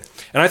happened?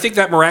 And I think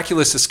that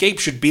miraculous escape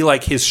should be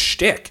like his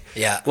shtick.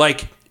 Yeah.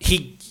 Like,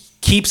 he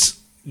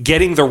keeps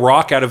getting The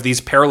Rock out of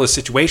these perilous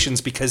situations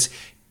because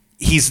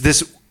he's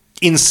this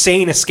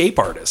insane escape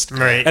artist.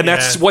 Right. And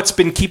that's what's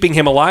been keeping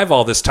him alive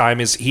all this time,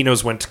 is he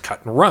knows when to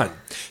cut and run.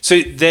 So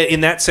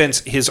in that sense,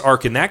 his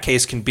arc in that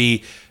case can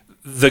be,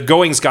 the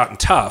going's gotten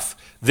tough.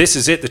 This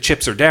is it. The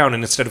chips are down,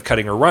 and instead of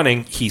cutting or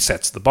running, he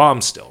sets the bomb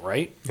still,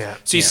 right? Yeah.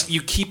 So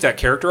you keep that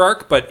character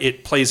arc, but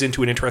it plays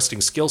into an interesting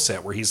skill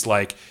set where he's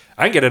like,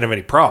 I can get out of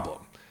any problem.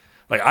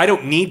 Like, I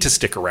don't need to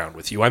stick around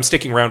with you. I'm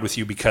sticking around with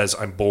you because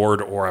I'm bored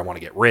or I want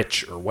to get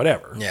rich or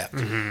whatever. Yeah.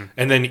 Mm-hmm.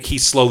 And then he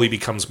slowly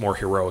becomes more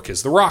heroic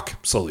as The Rock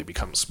slowly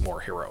becomes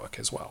more heroic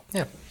as well.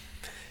 Yeah.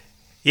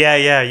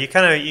 Yeah. You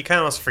kind of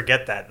almost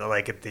forget that.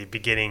 Like, at the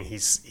beginning,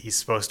 he's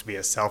supposed to be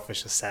a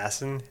selfish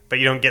assassin, but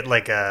you don't get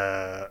like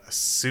a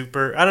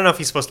super. I don't know if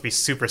he's supposed to be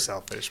super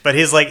selfish, but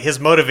his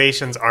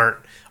motivations aren't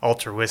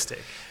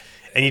altruistic,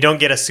 and you don't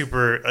get a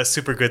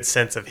super good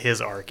sense of his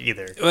arc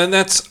either. And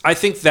I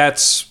think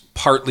that's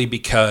partly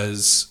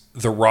because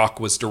The Rock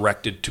was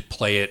directed to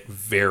play it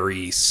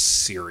very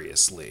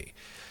seriously.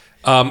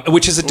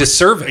 Which is a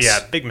disservice. Yeah,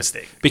 big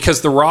mistake.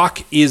 Because The Rock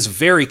is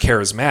very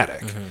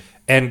charismatic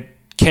and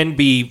can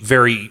be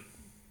very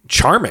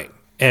charming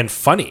and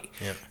funny.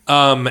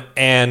 Yep.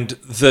 And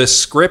the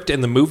script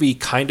and the movie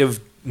kind of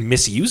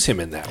misuse him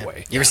in that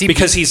way. You ever see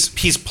because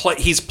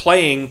he's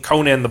playing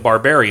Conan the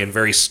Barbarian,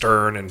 very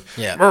stern and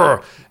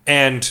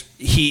and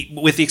he,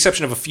 with the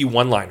exception of a few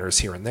one-liners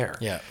here and there.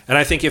 Yeah. And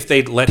I think if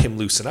they'd let him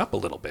loosen up a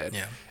little bit,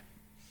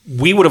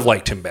 we would have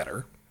liked him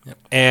better. Yep.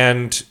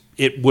 And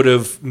it would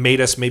have made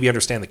us maybe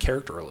understand the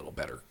character a little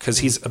better, because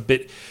he's a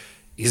bit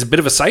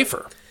of a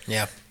cipher.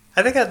 Yeah.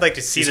 I think I'd like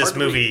to see this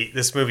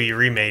movie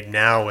remade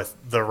now with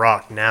The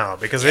Rock now,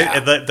 because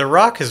The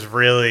Rock has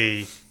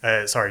really,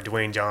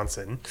 Dwayne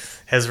Johnson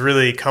has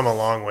really come a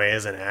long way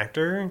as an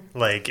actor.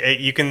 Like,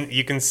 you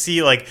can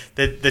see like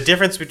the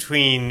difference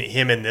between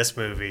him in this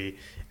movie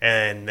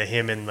and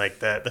him in like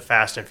the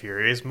Fast and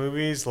Furious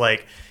movies.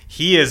 Like,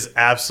 he is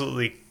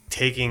absolutely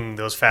taking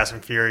those Fast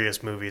and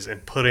Furious movies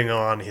and putting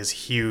on his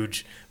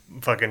huge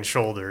fucking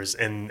shoulders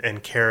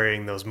and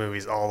carrying those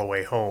movies all the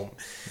way home.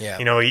 Yeah.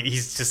 You know,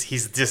 he's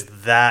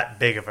just that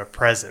big of a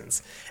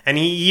presence. And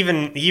he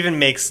even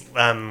makes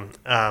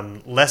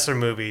lesser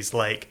movies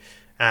like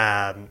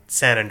San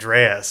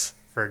Andreas,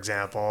 for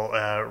example,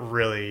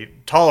 really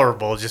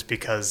tolerable just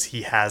because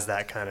he has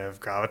that kind of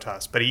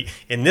gravitas. But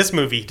in this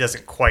movie, he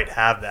doesn't quite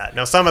have that.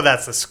 Now, some of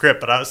that's the script,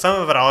 but some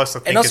of it I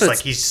also think is like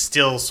he's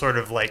still sort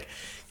of like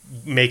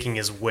making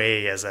his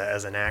way as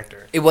an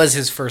actor. It was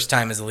his first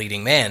time as a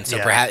leading man, so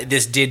perhaps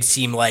this did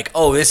seem like,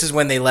 this is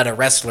when they let a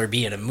wrestler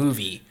be in a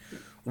movie,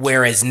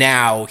 whereas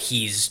now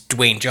he's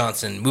Dwayne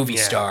Johnson, movie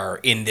star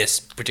in this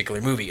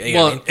particular movie. You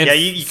know what I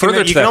mean? You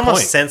can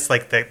almost sense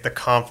like the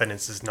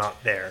confidence is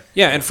not there.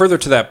 Yeah, and further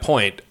to that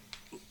point,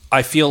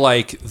 I feel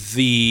like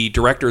the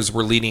directors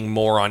were leaning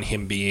more on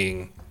him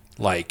being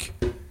like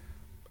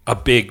a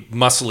big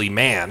muscly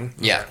man,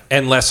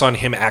 and less on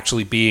him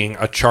actually being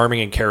a charming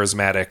and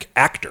charismatic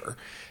actor,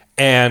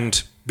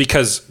 and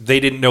because they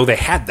didn't know they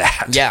had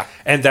that,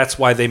 and that's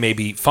why they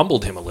maybe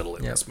fumbled him a little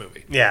in this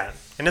movie. Yeah,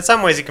 and in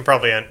some ways you can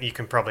probably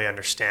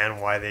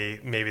understand why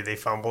they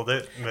fumbled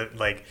it, but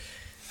like,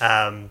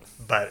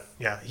 but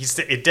yeah, he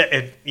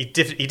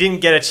didn't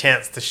get a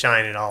chance to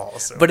shine at all.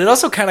 So. But it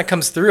also kind of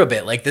comes through a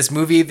bit. Like this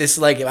movie,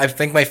 I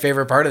think my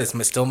favorite part of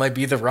this still might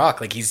be The Rock.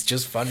 Like he's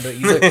just fun.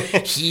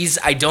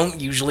 I don't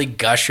usually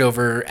gush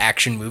over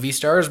action movie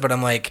stars, but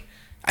I'm like,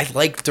 I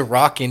like The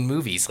Rock in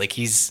movies. Like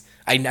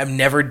I'm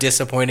never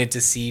disappointed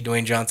to see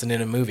Dwayne Johnson in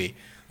a movie.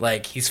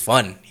 Like he's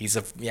fun. You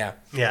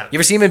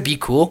ever see him in Be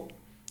Cool?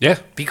 Yeah.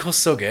 Be Cool's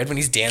so good when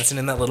he's dancing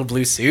in that little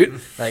blue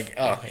suit. Like,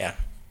 oh yeah.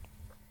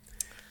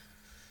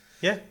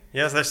 Yeah.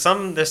 Yes. There's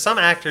some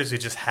actors who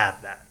just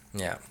have that.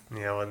 Yeah.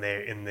 You know, and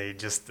they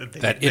just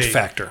That it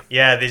factor.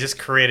 Yeah, they just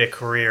create a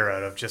career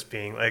out of just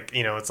being like,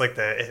 you know, it's like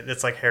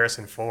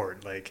Harrison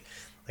Ford. Like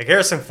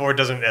Harrison Ford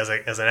doesn't as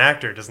an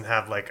actor doesn't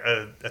have like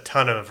a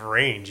ton of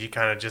range. He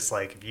kind of just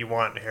like, if you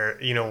want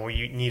you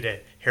need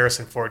a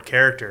Harrison Ford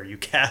character, you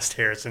cast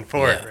Harrison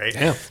Ford, right?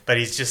 Yeah. But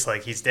he's just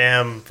like, he's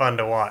damn fun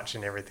to watch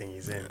in everything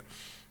he's in.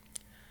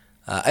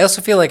 I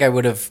also feel like I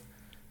would have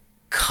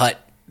cut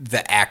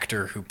the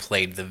actor who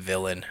played the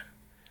villain.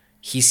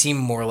 He seemed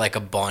more like a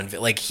Bond.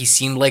 Like, he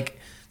seemed like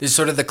there's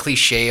sort of the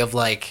cliche of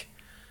like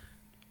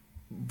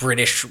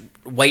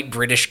white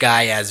British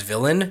guy as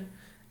villain,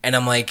 and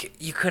I'm like,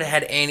 you could have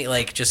had any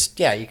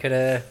you could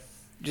have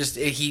just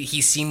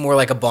he seemed more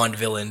like a Bond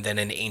villain than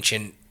an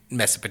ancient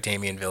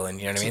Mesopotamian villain.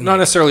 You know what I mean? Not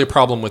necessarily a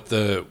problem with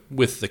the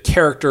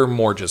character,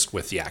 more just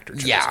with the actor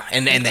choice. Yeah,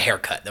 and the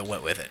haircut that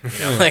went with it.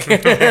 You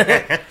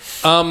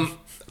know?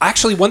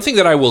 Actually, one thing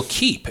that I will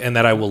keep and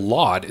that I will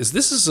laud is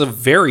this is a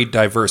very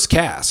diverse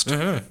cast.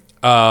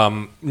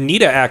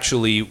 Nita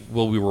actually,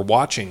 while we were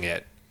watching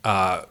it,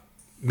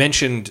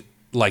 mentioned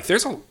like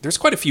there's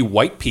quite a few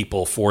white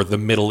people for the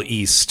Middle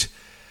East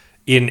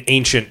in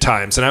ancient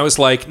times, and I was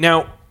like,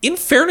 now in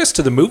fairness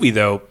to the movie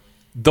though,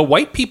 the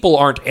white people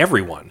aren't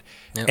everyone,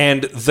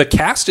 and the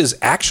cast is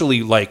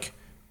actually like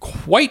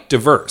quite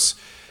diverse.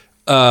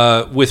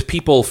 With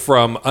people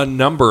from a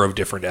number of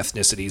different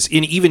ethnicities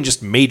in even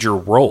just major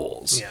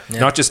roles,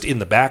 not just in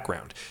the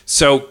background.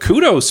 So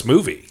kudos,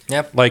 movie.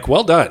 Yep. Like,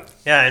 well done.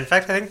 Yeah, in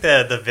fact, I think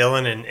the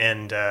villain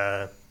and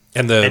the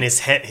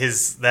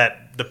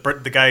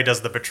guy who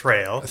does the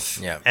betrayal,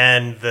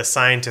 and the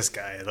scientist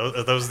guy.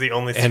 Those are the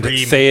only and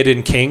three.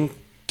 Theoden King,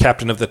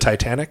 captain of the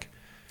Titanic.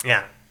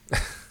 Yeah.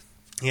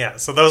 Yeah,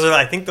 so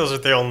I think those are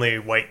the only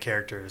white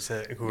characters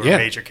who are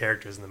major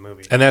characters in the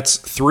movie. And that's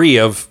 3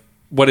 of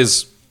what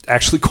is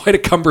actually quite a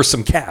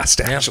cumbersome cast,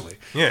 actually.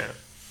 Yeah.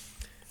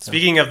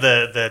 Speaking of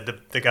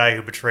the guy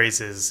who betrays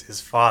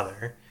his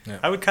father,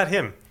 I would cut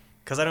him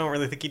because I don't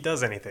really think he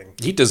does anything.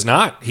 He does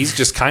not. He's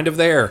just kind of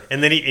there.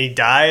 And then he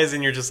dies,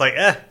 and you're just like,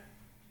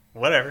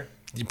 whatever.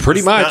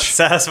 Pretty much. Not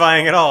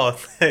satisfying at all.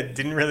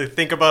 Didn't really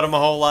think about him a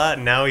whole lot,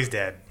 and now he's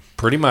dead.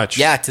 Pretty much.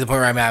 Yeah, to the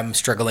point where I'm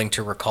struggling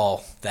to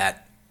recall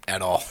that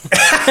at all.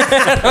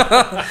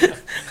 I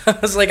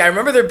was like, I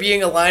remember there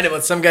being a line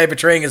about some guy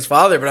betraying his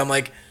father, but I'm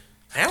like,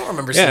 I don't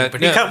remember seeing it. But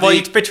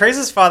he betrays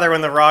his father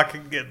when the Rock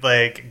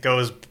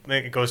goes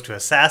to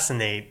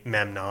assassinate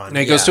Memnon. And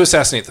he goes to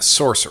assassinate the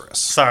sorceress.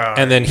 Sorry,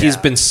 and then he's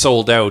been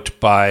sold out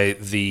by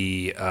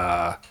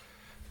the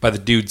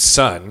dude's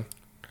son.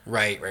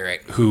 Right.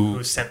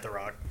 Who sent the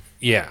Rock.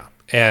 Yeah.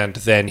 And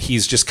then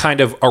he's just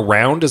kind of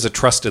around as a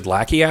trusted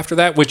lackey after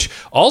that, which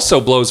also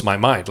blows my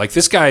mind. Like,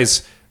 this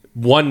guy's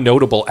one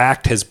notable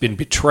act has been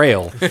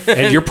betrayal,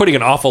 and you're putting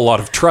an awful lot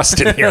of trust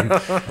in him.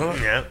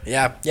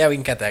 Yeah, we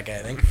can cut that guy,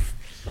 I think.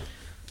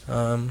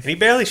 And he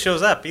barely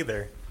shows up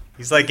either.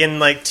 He's like in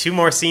like 2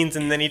 more scenes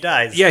and then he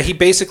dies. Yeah, he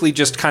basically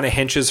just kind of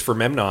henches for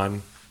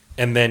Memnon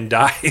and then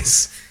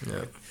dies.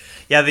 Yeah,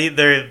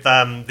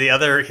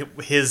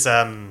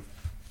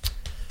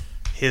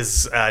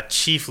 his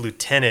chief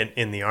lieutenant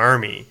in the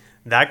army,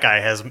 that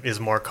guy is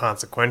more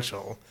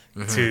consequential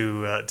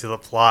to the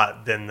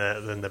plot than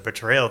the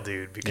betrayal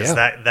dude, because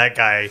that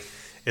guy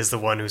is the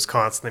one who's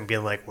constantly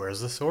being like,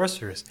 where's the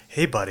sorceress?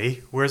 Hey,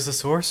 buddy, where's the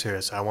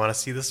sorceress? I want to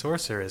see the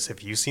sorceress.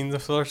 Have you seen the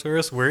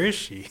sorceress? Where is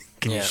she?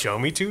 Can you show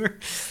me to her?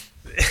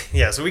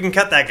 Yeah, so we can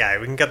cut that guy.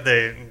 We can cut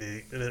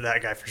that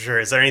guy for sure.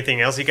 Is there anything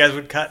else you guys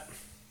would cut?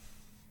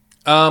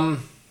 Michael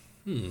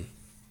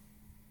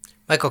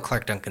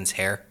Clark Duncan's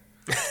hair.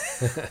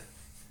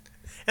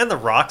 And the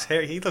Rock's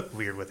hair. He looked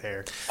weird with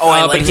hair. Oh,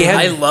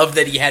 I love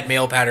that he had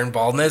male pattern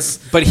baldness.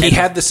 But he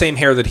had the same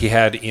hair that he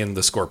had in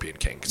the Scorpion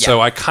King. Yeah.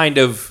 So I kind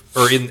of,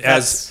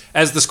 as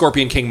the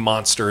Scorpion King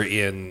monster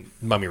in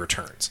Mummy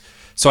Returns.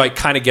 So I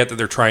kind of get that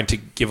they're trying to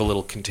give a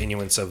little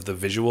continuance of the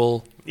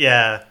visual.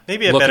 Yeah,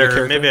 maybe a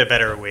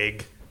better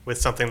wig with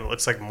something that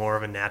looks like more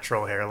of a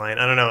natural hairline.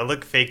 I don't know. It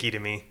looked fakey to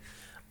me.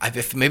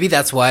 Maybe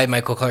that's why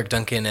Michael Clark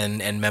Duncan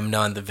and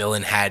Memnon the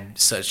villain had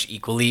such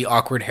equally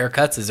awkward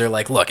haircuts. Is they're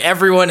like, look,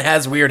 everyone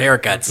has weird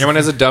haircuts. Everyone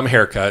has a dumb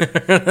haircut.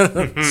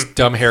 It's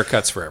dumb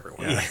haircuts for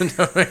everyone.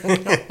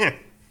 Yeah.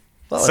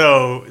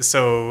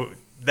 So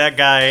that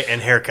guy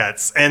and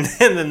haircuts, and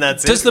then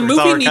that's Does the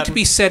movie need to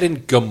be set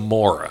in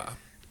Gomorrah?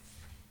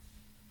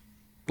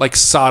 Like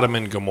Sodom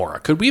and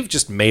Gomorrah? Could we have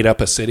just made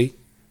up a city?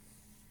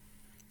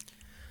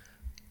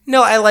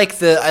 No, I like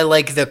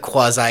the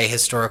quasi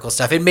historical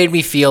stuff. It made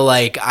me feel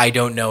like I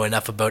don't know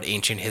enough about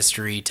ancient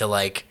history to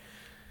like.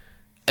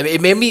 I mean,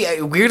 it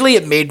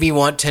made me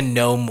want to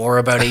know more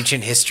about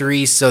ancient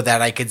history so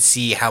that I could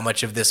see how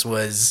much of this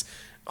was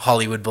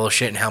Hollywood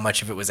bullshit and how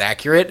much of it was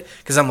accurate.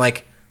 Because I'm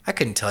like, I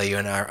couldn't tell you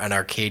an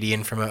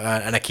Akkadian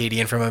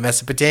from a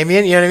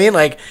Mesopotamian. You know what I mean?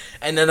 Like,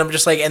 and then I'm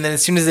just like, and then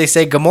as soon as they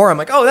say Gomorrah, I'm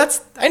like, oh,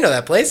 I know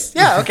that place.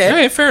 Yeah,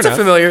 okay, yeah, fair enough. It's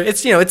familiar.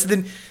 It's it's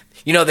the.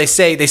 They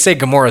say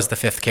Gomorrah's the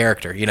 5th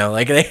character,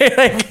 like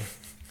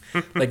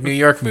like New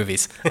York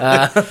movies.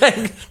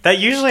 That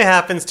usually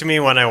happens to me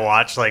when I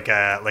watch like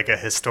a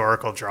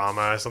historical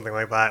drama or something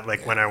like that.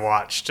 Like when I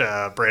watched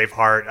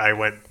Braveheart,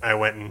 I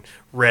went and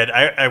read.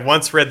 I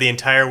once read the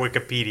entire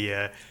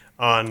Wikipedia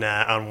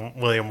on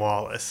William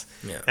Wallace.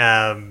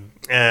 Yeah.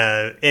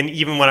 And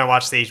even when I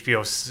watched the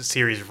HBO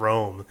series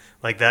Rome,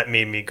 like that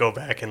made me go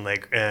back and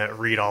like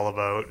read all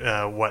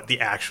about what the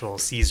actual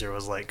Caesar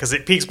was like, because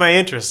it piques my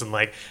interest. And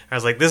like I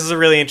was like, this is a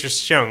really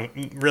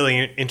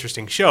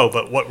interesting show,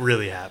 but what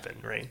really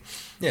happened, right?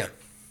 Yeah.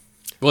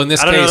 Well, in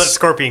this I case, don't know that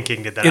Scorpion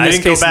King did that. in I this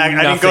didn't go case, back. I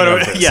didn't nothing go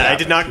of to. this Yeah, I happened.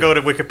 did not go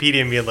to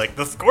Wikipedia and be like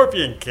the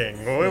Scorpion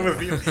King. What was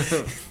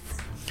he?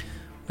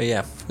 But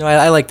yeah, no,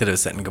 I liked that it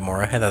was set in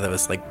Gomorrah. I thought that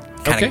was like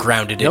kind Okay. of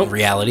grounded in Nope.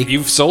 reality.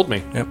 You've sold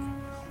me. Yep.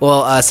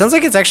 Well, sounds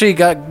like it's actually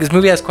got this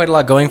movie has quite a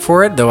lot going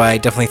for it. Though I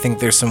definitely think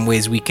there's some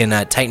ways we can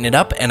tighten it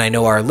up, and I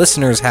know our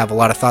listeners have a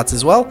lot of thoughts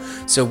as well.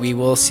 So we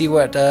will see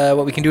what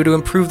we can do to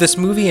improve this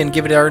movie and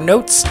give it our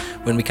notes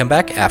when we come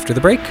back after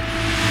the break.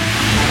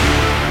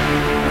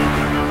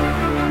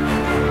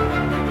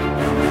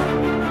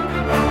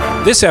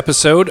 This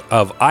episode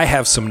of I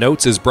Have Some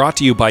Notes is brought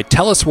to you by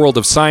TELUS World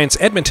of Science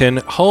Edmonton,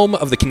 home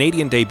of the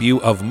Canadian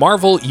debut of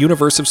Marvel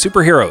Universe of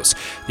Superheroes.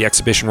 The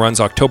exhibition runs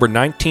October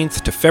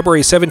 19th to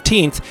February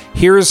 17th.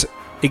 Here's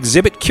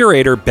exhibit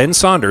curator Ben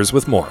Saunders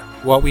with more.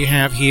 What we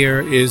have here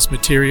is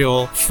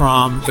material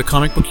from the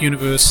comic book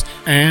universe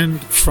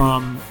and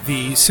from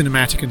the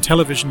cinematic and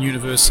television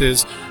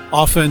universes,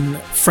 often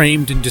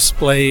framed and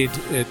displayed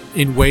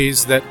in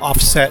ways that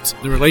offset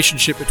the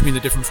relationship between the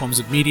different forms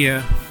of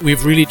media.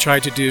 We've really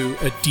tried to do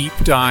a deep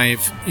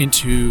dive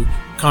into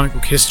comic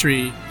book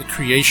history, the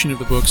creation of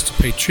the books, to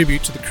pay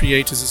tribute to the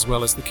creators as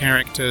well as the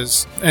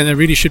characters. And there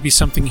really should be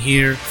something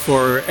here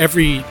for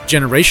every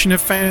generation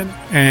of fan,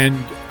 and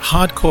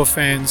hardcore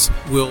fans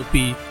will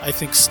be, I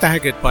think,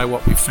 staggered by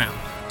what we've found.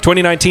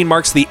 2019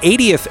 marks the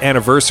 80th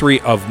anniversary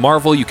of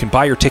Marvel. You can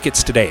buy your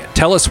tickets today at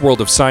TELUS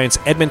World of Science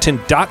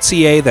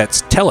Edmonton.ca.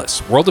 That's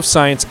TELUS World of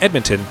Science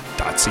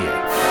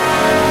Edmonton.ca.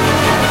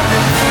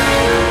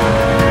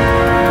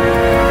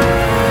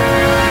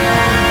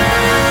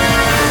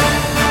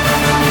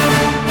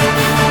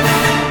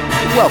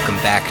 Welcome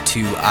back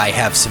to I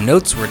Have Some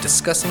Notes. We're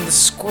discussing the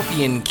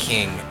Scorpion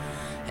King,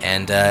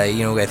 and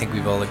I think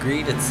we've all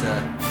agreed it's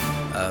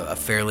a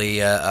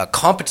fairly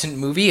competent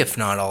movie, if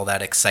not all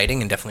that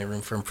exciting, and definitely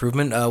room for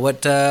improvement. How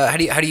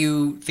do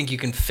you think you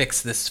can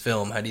fix this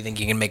film? How do you think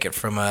you can make it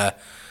from a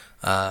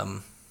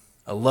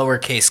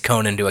lowercase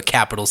Conan to a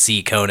capital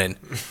C Conan?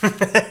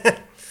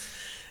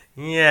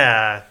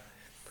 Yeah.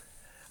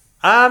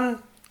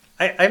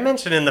 I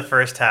mentioned in the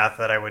first half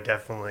that I would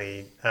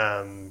definitely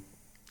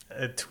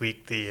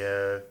tweak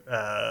the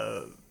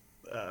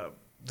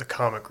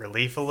comic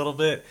relief a little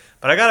bit,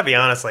 but I gotta be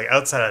honest, like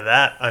outside of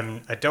that,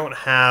 I don't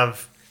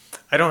have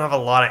a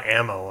lot of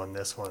ammo on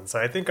this one, so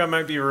I think I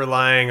might be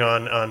relying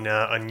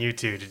on you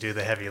two to do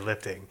the heavy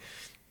lifting.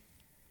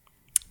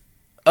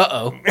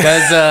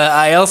 Because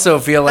I also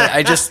feel like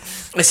I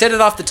said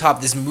it off the top.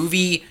 This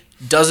movie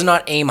does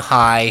not aim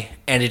high,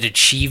 and it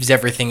achieves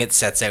everything it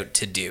sets out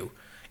to do.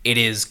 It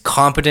is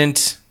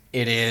competent.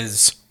 It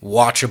is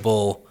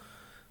watchable,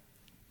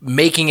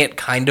 making it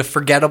kind of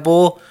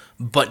forgettable,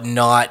 but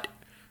not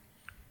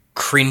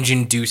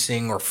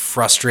cringe-inducing or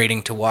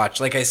frustrating to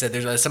watch. Like I said,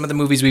 there's some of the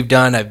movies we've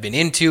done I've been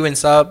into and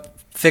saw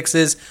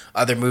fixes.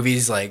 Other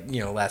movies like,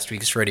 last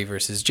week's Freddy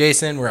vs.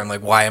 Jason, where I'm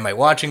like, why am I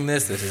watching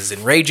this? This is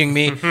enraging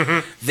me.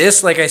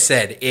 This, like I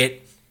said,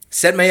 it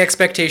set my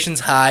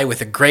expectations high with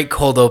a great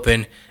cold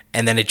open,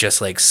 and then it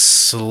just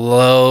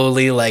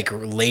slowly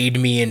laid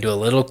me into a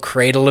little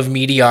cradle of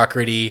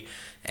mediocrity,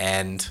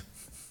 and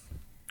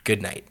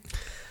good night.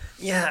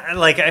 Yeah,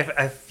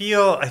 I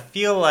feel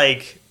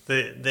like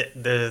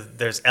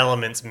there's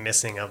elements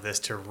missing of this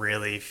to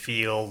really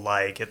feel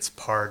like it's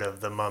part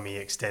of the Mummy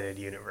extended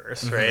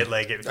universe, right?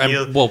 Like it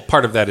feels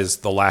part of that is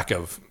the lack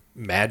of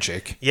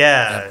magic.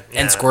 Yeah.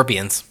 And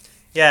scorpions.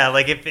 Yeah,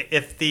 like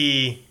if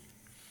the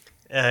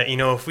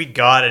if we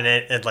got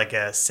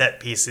a set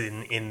piece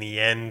in the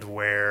end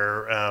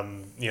where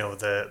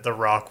the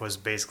Rock was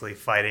basically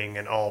fighting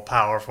an all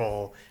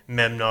powerful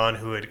Memnon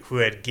who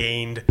had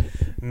gained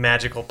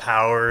magical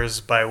powers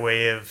by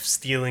way of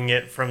stealing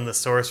it from the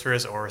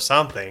sorceress or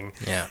something.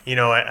 Yeah.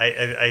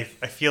 I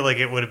feel like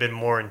it would have been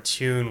more in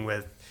tune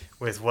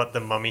with what the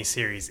Mummy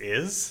series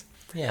is.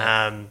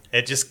 Yeah.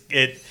 It just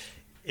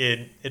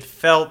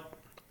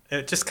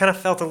kind of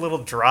felt a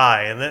little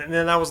dry, and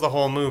then that was the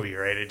whole movie,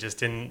 right? It just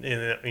didn't,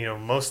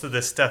 most of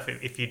this stuff.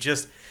 If you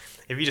just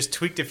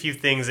tweaked a few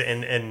things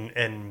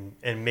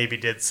and maybe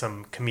did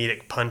some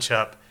comedic punch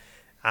up,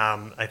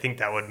 I think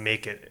that would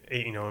make it,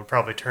 and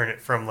probably turn it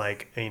from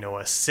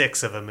a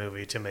 6 of a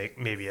movie to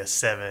maybe a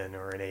 7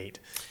 or an 8.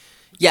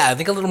 Yeah, I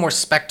think a little more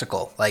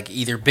spectacle, like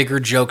either bigger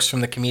jokes from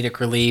the comedic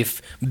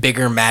relief,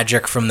 bigger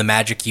magic from the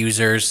magic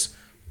users,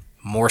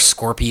 more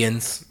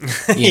scorpions,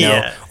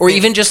 Yeah. or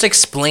even just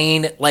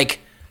explain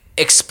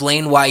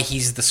why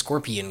he's the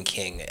Scorpion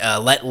King.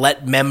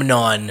 Let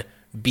Memnon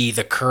be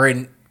the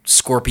current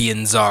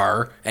Scorpion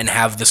Tsar and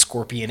have the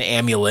Scorpion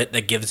amulet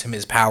that gives him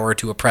his power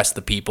to oppress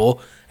the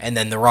people, and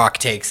then The Rock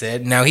takes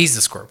it, and now he's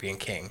the Scorpion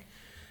King.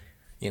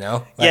 You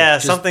know? Like, yeah,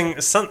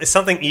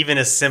 something even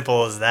as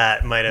simple as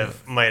that might have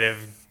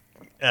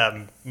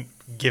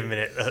given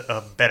it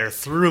a better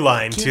through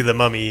line to the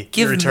Mummy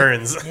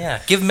Returns.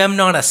 Yeah, give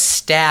Memnon a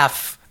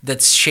staff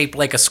that's shaped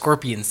like a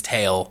scorpion's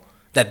tail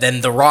that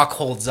then The Rock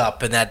holds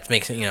up, and that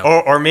makes it, you know.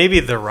 Or maybe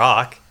The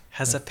Rock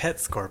has a pet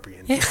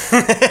scorpion. Yeah.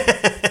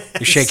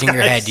 You're shaking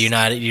your head. Do you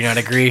not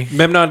agree?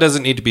 Memnon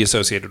doesn't need to be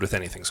associated with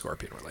anything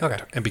scorpion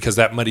related. Okay. And because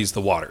that muddies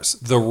the waters.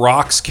 The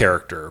Rock's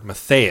character,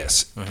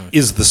 Matthias,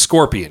 is the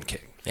Scorpion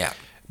King. Yeah.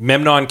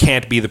 Memnon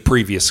can't be the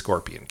previous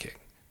Scorpion King.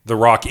 The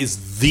Rock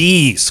is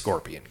the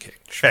Scorpion King.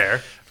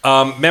 Fair.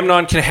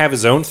 Memnon can have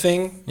his own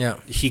thing. Yeah.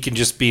 He can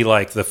just be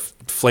like the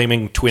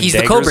flaming twin He's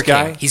daggers the Cobra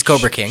guy. King. He's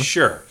Cobra King.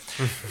 Sure.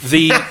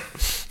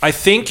 I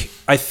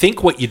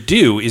think what you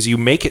do is you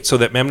make it so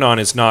that Memnon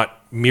is not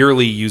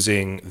merely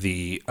using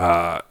the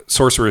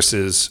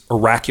sorceress's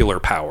oracular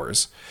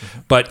powers,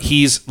 but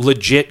he's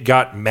legit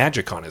got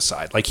magic on his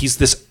side. Like, he's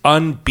this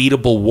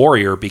unbeatable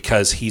warrior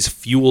because he's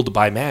fueled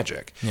by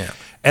magic. Yeah.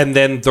 And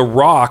then The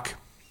Rock,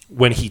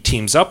 when he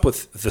teams up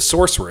with the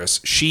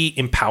sorceress, she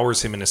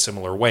empowers him in a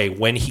similar way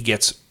when he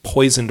gets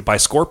poisoned by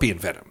scorpion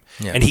venom.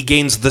 Yeah. And he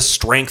gains the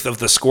strength of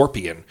the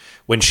scorpion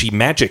when she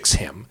magics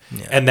him.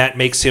 Yeah. And that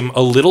makes him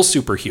a little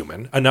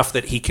superhuman, enough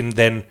that he can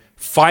then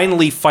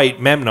finally fight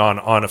Memnon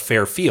on a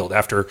fair field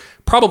after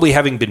probably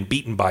having been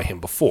beaten by him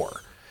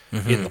before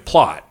in the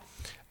plot.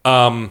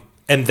 And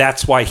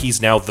that's why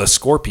he's now the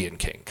Scorpion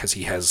King, because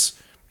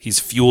he's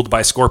fueled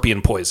by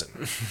scorpion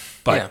poison.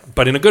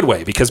 But in a good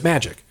way, because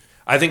magic.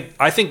 I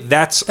think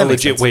that's a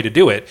legit way to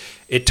do it.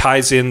 It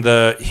ties in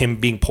him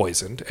being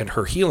poisoned and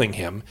her healing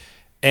him,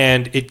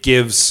 and it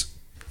gives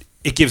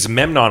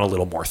Memnon a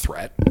little more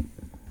threat,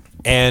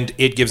 and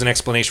it gives an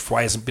explanation for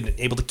why he hasn't been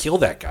able to kill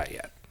that guy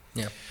yet.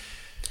 Yeah.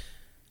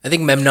 I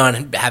think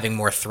Memnon having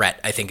more threat,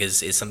 I think,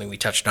 is something we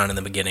touched on in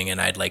the beginning, and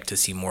I'd like to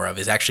see more of,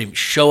 is actually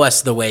show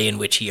us the way in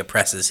which he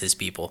oppresses his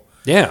people.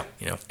 Yeah.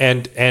 You know?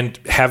 And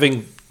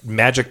having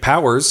magic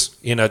powers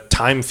in a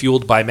time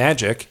fueled by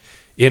magic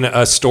in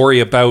a story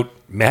about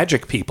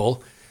magic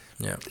people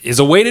is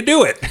a way to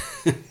do it.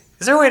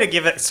 Is there a way to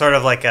give it sort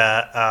of like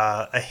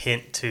a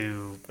hint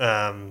to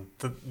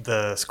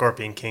the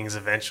Scorpion King's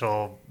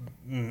eventual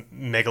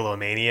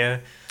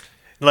megalomania?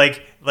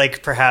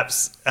 Like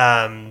perhaps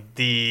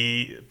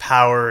the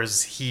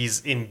powers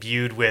he's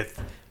imbued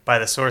with by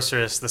the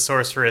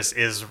sorceress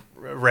is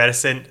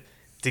reticent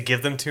to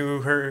give them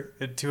to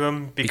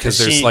him because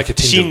there's like a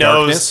tinge she of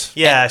knows darkness?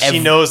 Yeah, she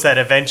knows that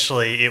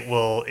eventually it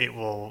will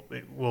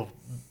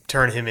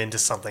turn him into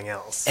something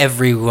else.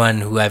 Everyone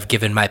who I've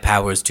given my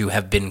powers to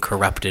have been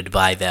corrupted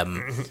by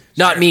them.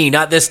 Not me,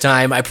 not this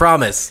time, I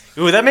promise.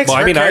 Ooh, that makes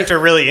her character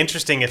really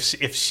interesting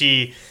if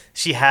she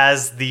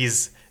has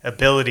these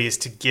abilities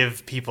to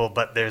give people,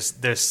 but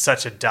there's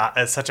such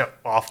a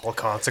awful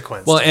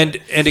consequence. Well,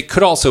 and it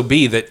could also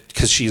be that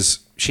because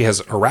she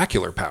has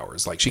oracular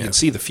powers, like she can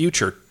see the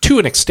future to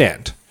an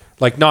extent,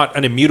 like not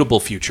an immutable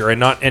future,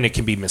 and it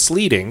can be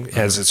misleading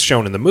as it's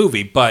shown in the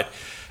movie, but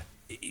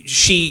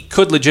she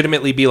could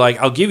legitimately be like,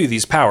 I'll give you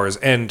these powers,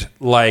 and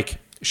like,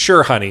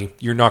 sure, honey,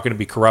 you're not going to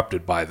be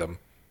corrupted by them,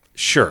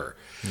 sure,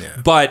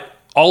 but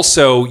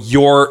also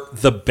you're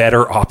the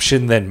better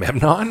option than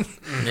Memnon.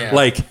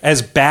 Like,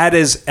 as bad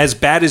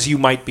as you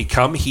might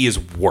become, he is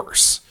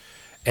worse,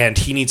 and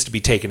he needs to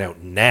be taken out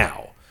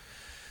now.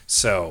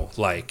 So,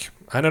 like,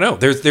 I don't know.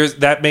 There's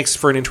that makes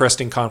for an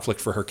interesting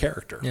conflict for her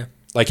character. Yeah.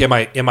 Like, am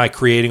I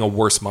creating a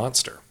worse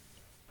monster?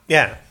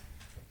 Yeah.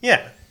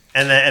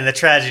 And the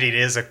tragedy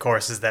is, of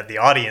course, is that the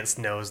audience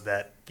knows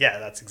that,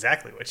 that's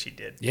exactly what she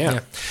did.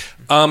 Yeah.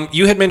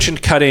 You had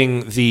mentioned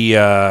cutting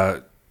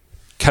the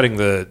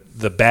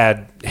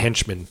bad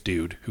henchman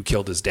dude who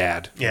killed his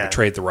dad and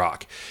betrayed The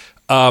Rock.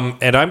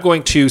 And I'm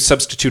going to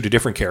substitute a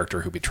different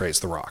character who betrays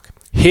The Rock.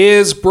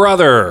 His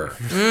brother,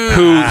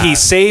 who he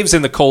saves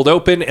in the cold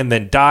open and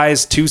then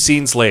dies 2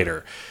 scenes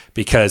later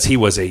because he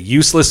was a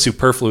useless,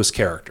 superfluous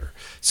character.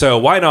 So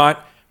why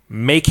not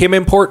make him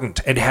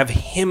important and have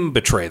him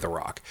betray The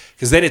Rock?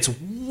 Because then it's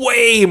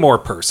way more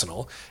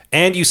personal,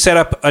 and you set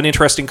up an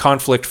interesting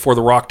conflict for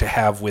The Rock to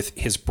have with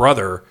his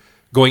brother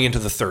going into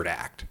the third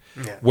act,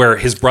 where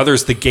his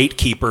brother's the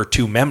gatekeeper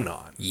to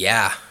Memnon.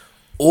 Yeah.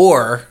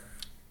 Or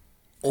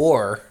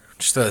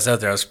just throw this out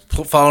there, I was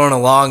following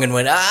along and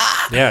went,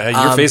 Yeah,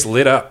 your face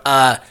lit up.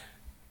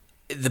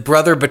 The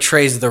brother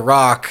betrays The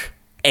Rock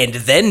and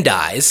then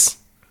dies.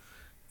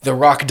 The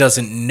Rock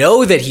doesn't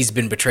know that he's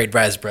been betrayed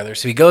by his brother,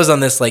 so he goes on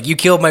this, like, you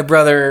killed my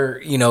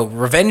brother,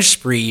 revenge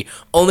spree,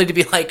 only to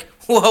be like,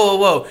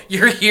 whoa,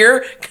 you're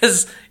here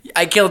because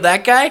I killed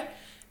that guy?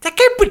 That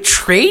guy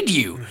betrayed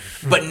you.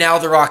 But now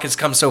The Rock has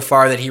come so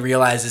far that he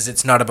realizes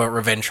it's not about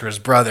revenge for his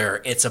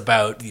brother, it's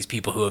about these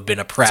people who have been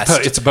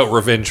oppressed. It's about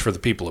revenge for the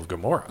people of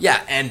Gomorrah.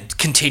 Yeah, and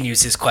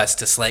continues his quest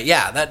to slay.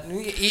 Yeah,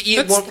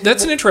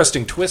 that's an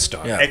interesting twist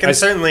on it.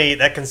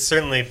 That can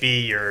certainly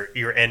be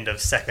your end of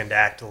second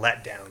act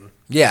letdown.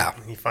 Yeah.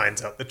 He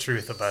finds out the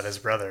truth about his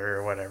brother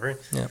or whatever.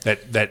 Yeah.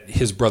 That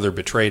his brother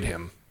betrayed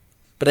him.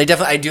 But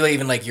I do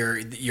even like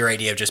your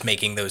idea of just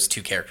making those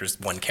two characters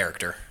one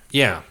character.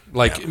 Yeah,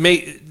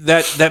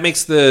 that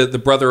makes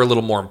the brother a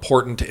little more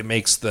important. It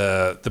makes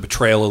the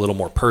betrayal a little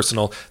more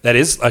personal. That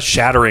is a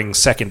shattering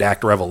second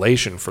act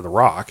revelation for The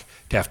Rock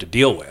to have to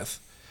deal with.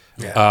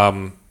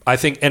 Yeah. I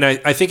think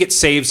it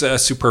saves a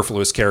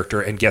superfluous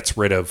character and gets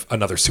rid of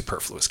another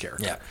superfluous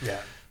character. Yeah.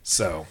 Yeah.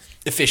 So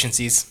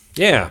efficiencies.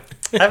 Yeah.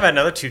 I have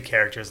another two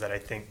characters that I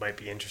think might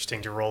be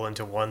interesting to roll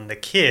into one: the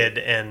kid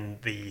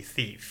and the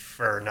thief,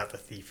 or not the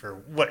thief, or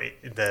what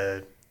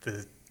the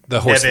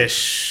horse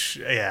nebbish,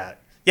 yeah.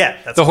 Yeah,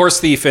 that's the horse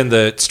thief and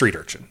the street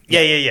urchin.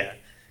 Yeah.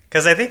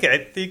 Because I think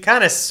they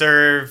kind of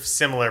serve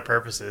similar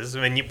purposes.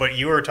 I mean, but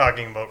you were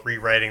talking about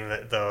rewriting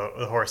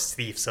the horse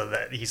thief so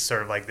that he's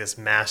sort of like this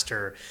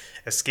master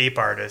escape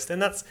artist,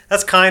 and that's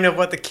kind of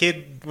what the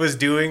kid was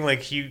doing.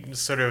 Like he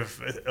sort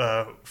of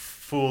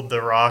fooled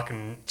the Rock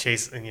and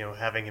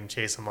having him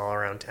chase him all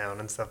around town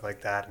and stuff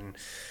like that. And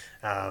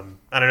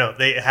I don't know,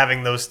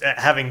 having just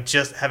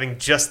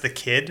the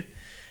kid,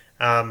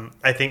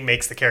 I think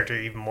makes the character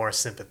even more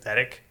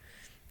sympathetic.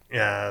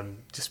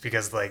 Just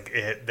because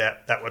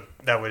that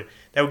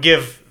would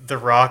give the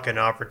Rock an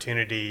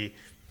opportunity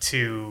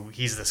to,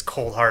 he's this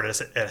cold-hearted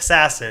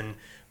assassin,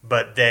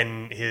 but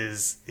then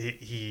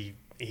he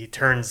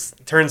turns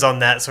on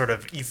that sort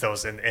of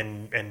ethos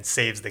and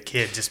saves the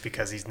kid just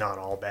because he's not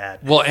all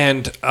bad. Well,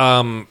 and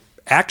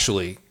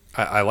actually,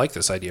 I like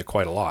this idea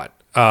quite a lot,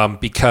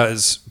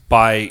 because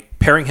by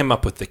pairing him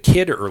up with the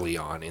kid early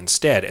on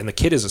instead, and the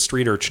kid is a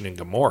street urchin in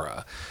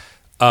Gomorrah,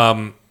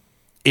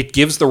 it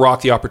gives The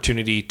Rock the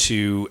opportunity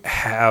to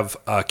have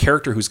a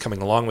character who's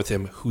coming along with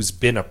him who's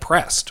been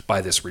oppressed by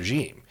this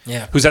regime,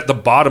 who's at the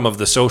bottom of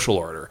the social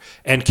order,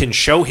 and can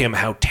show him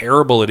how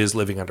terrible it is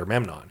living under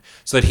Memnon,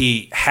 so that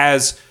he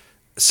has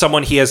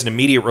someone he has an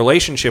immediate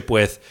relationship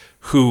with,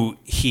 who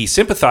he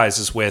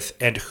sympathizes with,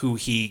 and who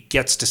he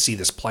gets to see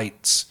this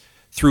plight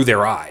through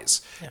their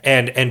eyes,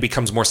 and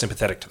becomes more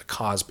sympathetic to the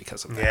cause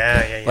because of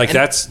that. Yeah. Like,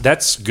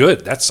 that's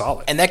good. That's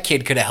solid. And that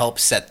kid could have helped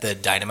set the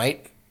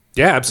dynamite.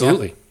 Yeah,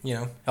 absolutely.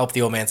 Yeah. Help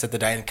the old man set the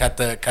dynamite, cut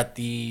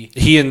the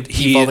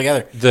he all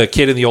together. The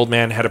kid and the old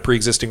man had a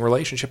pre-existing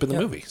relationship in the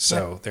movie.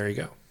 So there you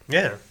go.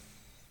 Yeah.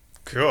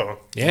 Cool.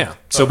 Yeah.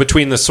 So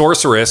between the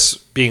sorceress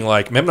being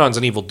like, Memnon's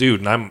an evil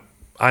dude, and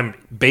I'm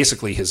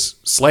basically his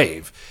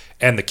slave,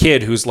 and the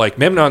kid who's like,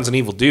 Memnon's an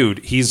evil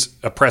dude, he's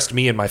oppressed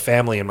me and my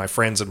family and my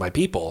friends and my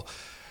people.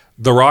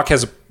 The Rock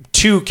has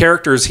two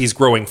characters he's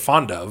growing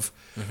fond of,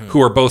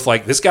 who are both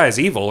like, this guy's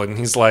evil, and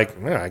he's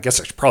like, I guess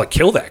I should probably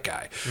kill that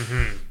guy.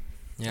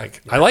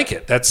 I like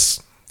it.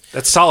 That's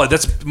solid.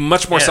 That's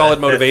much more solid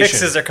motivation. The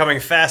fixes are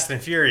coming fast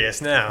and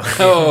furious now.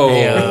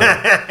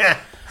 Oh.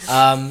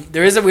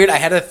 There is a weird, I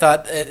had a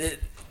thought,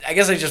 I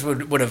guess I just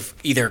would have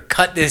either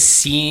cut this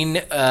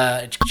scene,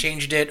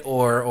 changed it,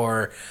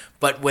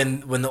 but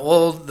when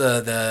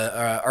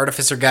the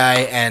artificer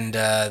guy and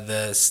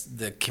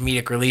the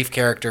comedic relief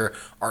character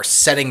are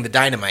setting the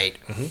dynamite,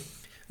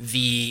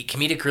 the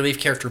comedic relief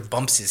character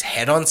bumps his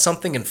head on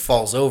something and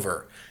falls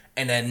over,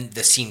 and then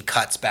the scene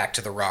cuts back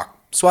to the Rock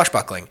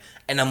swashbuckling,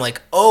 and I'm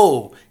like,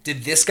 oh,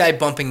 did this guy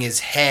bumping his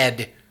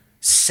head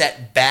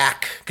set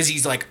back? Because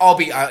he's like,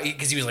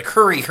 because he was like,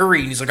 hurry,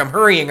 and he's like, I'm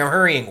hurrying,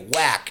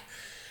 whack.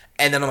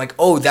 And then I'm like,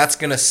 oh, that's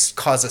going to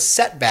cause a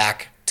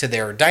setback to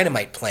their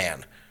dynamite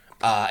plan.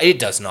 It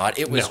does not.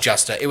 It was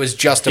just a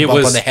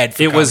bump on the head.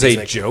 It was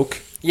a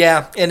joke.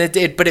 Yeah, and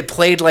but it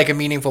played like a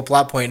meaningful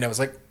plot point, and I was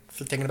like,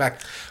 taking it back.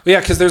 Well, yeah,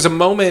 because there's a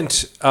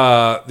moment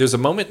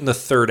in the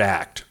third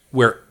act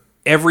where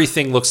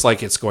everything looks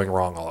like it's going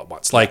wrong all at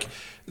once. Like,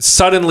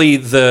 suddenly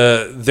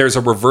there's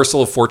a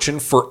reversal of fortune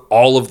for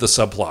all of the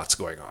subplots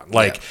going on.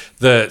 Like,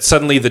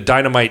 suddenly the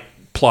dynamite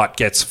plot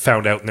gets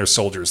found out and there's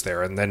soldiers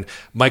there, and then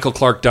Michael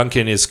Clark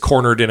Duncan is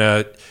cornered in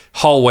a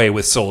hallway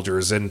with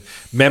soldiers, and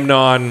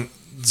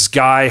Memnon's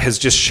guy has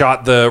just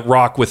shot the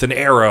Rock with an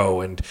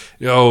arrow, and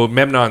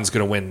Memnon's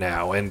gonna win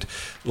now, and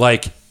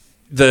like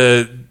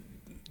the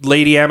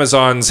Lady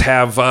Amazons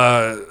have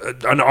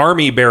an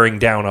army bearing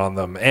down on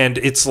them, and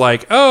it's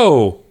like,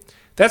 oh,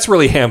 that's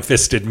really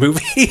ham-fisted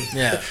movie.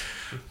 Yeah.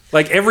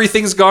 Like,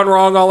 everything's gone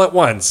wrong all at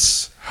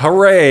once.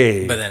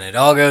 Hooray. But then it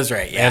all goes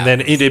right, yeah. And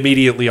then it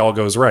immediately all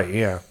goes right,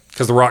 yeah.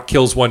 Because the Rock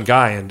kills one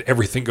guy and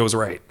everything goes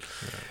right.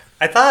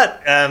 I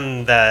thought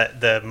that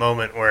the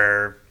moment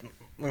where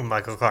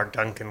Michael Clark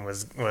Duncan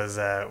was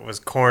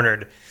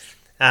cornered,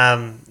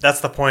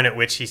 that's the point at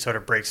which he sort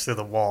of breaks through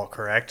the wall,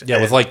 correct?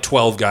 Yeah, with like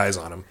 12 guys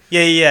on him.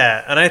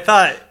 Yeah. And I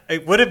thought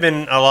it would have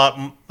been a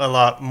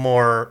lot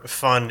more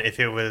fun if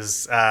it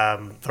was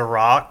the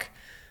Rock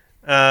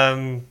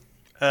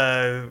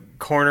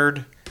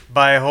cornered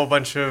by a whole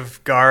bunch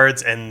of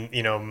guards, and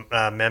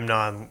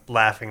Memnon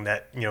laughing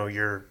that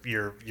you're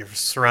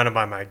surrounded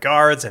by my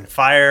guards and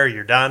fire,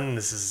 you're done,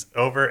 this is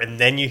over, and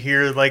then you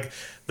hear like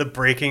the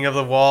breaking of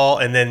the wall,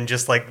 and then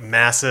just like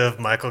massive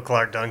Michael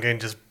Clark Duncan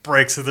just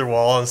breaks through the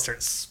wall and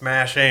starts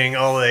smashing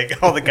all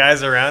the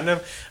guys around him.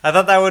 I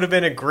thought that would have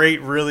been a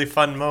great, really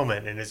fun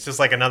moment, and it's just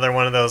like another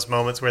one of those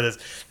moments where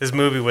this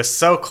movie was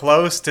so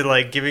close to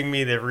like giving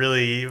me the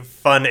really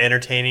fun,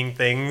 entertaining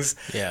things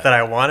that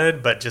I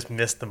wanted, but just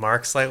missed the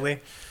mark slightly.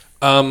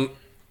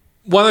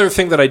 One other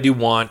thing that I do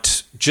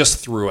want just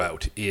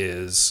throughout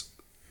is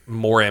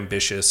more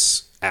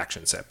ambitious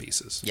action set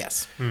pieces.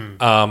 Yes.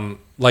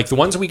 Like the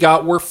ones we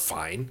got were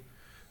fine.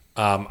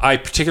 I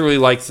particularly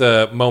like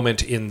the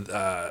moment in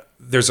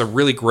there's a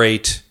really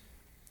great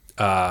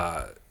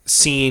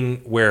scene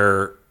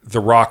where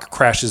The Rock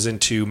crashes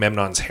into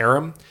Memnon's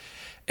harem,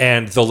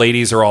 and the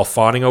ladies are all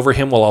fawning over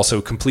him while also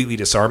completely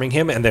disarming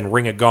him, and then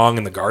ring a gong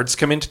and the guards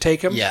come in to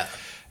take him. Yeah.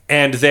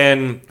 And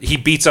then he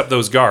beats up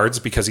those guards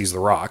because he's The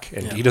Rock,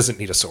 and he doesn't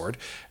need a sword.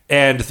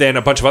 And then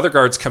a bunch of other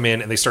guards come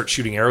in and they start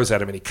shooting arrows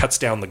at him, and he cuts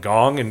down the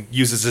gong and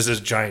uses this as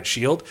a giant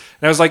shield.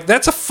 And I was like,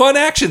 that's a fun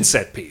action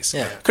set piece.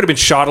 Yeah. Could have been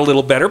shot a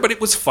little better, but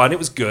it was fun. It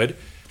was good.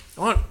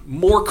 I want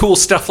more cool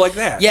stuff like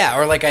that. Yeah,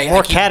 or like More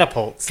I keep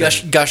catapults.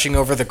 gushing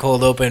over the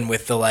cold open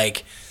with the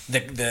like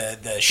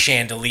the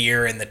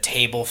chandelier and the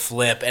table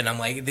flip, and I'm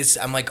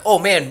like, oh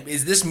man,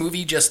 is this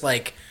movie just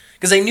like?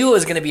 Because I knew it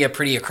was going to be a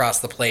pretty across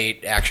the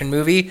plate action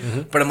movie,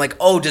 but I'm like,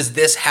 oh, does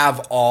this have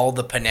all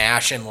the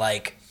panache and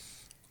like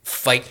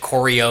fight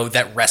choreo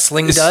that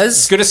wrestling does?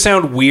 It's going to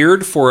sound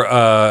weird for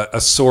a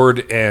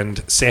sword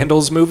and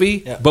sandals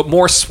movie, but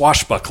more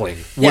swashbuckling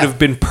would have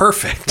been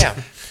perfect.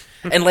 Yeah.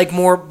 And like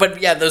more,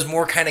 but yeah, those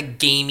more kind of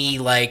gamey,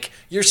 like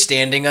you're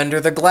standing under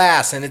the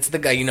glass and it's the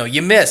guy,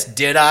 you missed.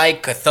 Did I?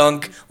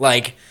 Kathunk.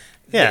 Like,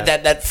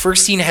 that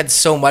first scene had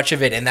so much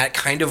of it, and that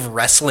kind of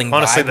wrestling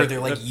vibe where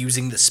they're like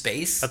using the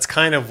space. That's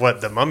kind of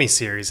what the Mummy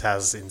series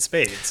has in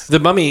spades. The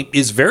Mummy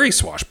is very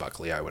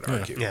swashbuckly, I would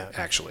argue,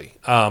 actually.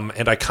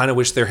 And I kind of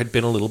wish there had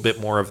been a little bit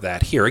more of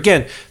that here.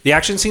 Again, the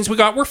action scenes we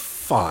got were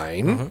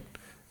fine.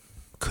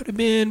 Could have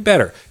been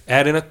better.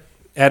 Add in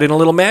a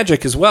little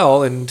magic as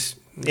well, and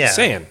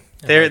saying.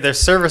 They're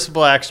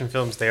serviceable action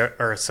films. They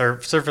are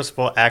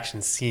serviceable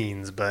action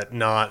scenes, but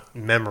not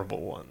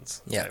memorable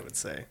ones. Yeah, I would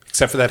say,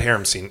 except for that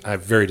harem scene. I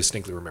very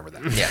distinctly remember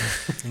that. Yeah,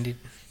 indeed.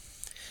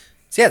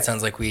 So yeah, it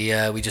sounds like we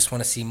just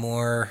want to see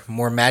more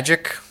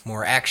magic,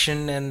 more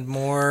action, and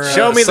more.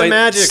 Show me the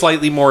magic.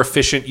 Slightly more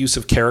efficient use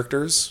of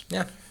characters.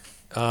 Yeah.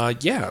 I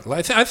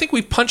think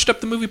we punched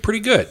up the movie pretty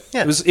good.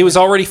 Yeah. It was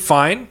already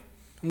fine.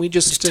 We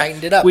just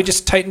tightened it up. We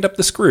just tightened up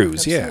the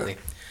screws. Absolutely. Yeah.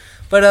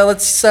 But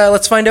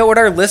let's find out what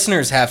our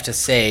listeners have to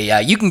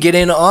say. You can get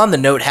in on the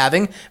note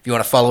having. If you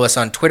want to follow us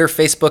on Twitter,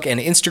 Facebook, and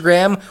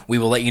Instagram, we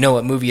will let you know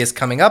what movie is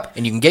coming up,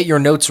 and you can get your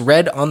notes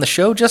read on the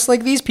show just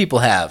like these people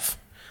have.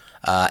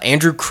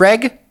 Andrew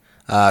Craig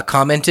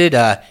commented,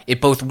 it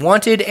both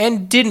wanted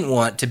and didn't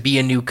want to be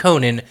a new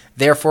Conan,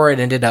 therefore it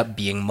ended up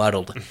being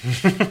muddled.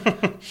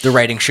 The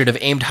writing should have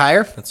aimed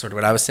higher. That's sort of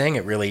what I was saying.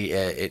 It really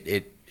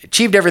it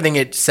achieved everything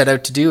it set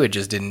out to do. It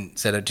just didn't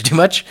set out to do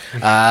much.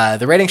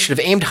 The writing should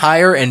have aimed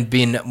higher and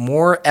been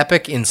more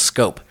epic in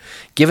scope.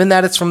 Given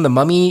that it's from the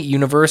Mummy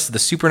universe, the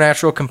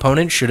supernatural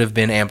component should have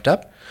been amped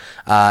up.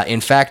 In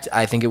fact,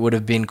 I think it would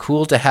have been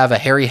cool to have a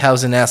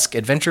Harryhausen-esque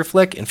adventure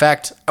flick. In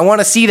fact, I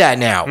want to see that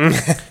now.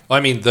 Well,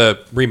 I mean,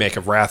 the remake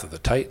of Wrath of the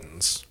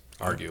Titans,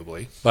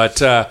 arguably. But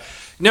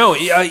no,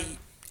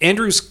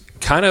 Andrew's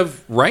kind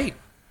of right.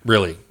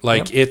 Really,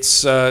 like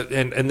it's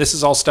and this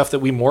is all stuff that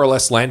we more or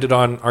less landed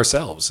on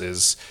ourselves.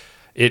 Is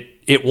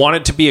it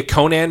wanted to be a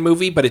Conan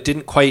movie, but it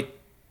didn't quite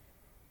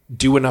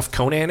do enough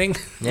Conaning.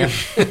 Yeah.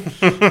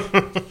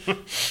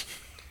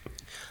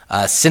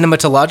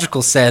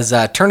 Cinematological says,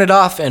 turn it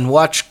off and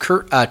watch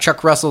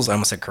Chuck Russell's. I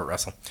almost said Kurt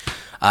Russell.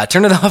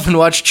 Turn it off and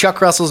watch Chuck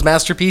Russell's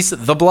masterpiece,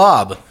 The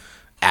Blob.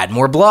 Add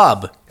more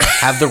blob.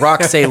 Have The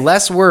Rock say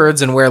less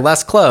words and wear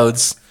less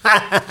clothes.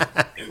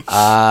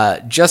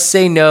 Just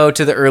say no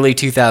to the early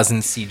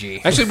 2000s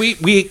CG. Actually,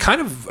 we kind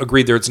of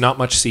agreed there's not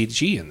much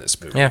CG in this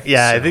movie.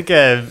 Yeah. So. I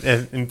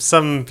think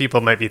some people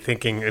might be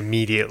thinking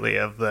immediately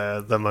of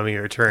the Mummy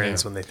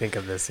Returns when they think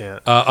of this. Yeah.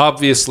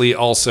 Obviously,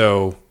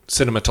 also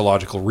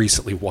Cinematological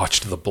recently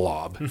watched The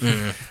Blob.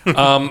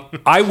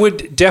 I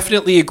would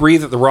definitely agree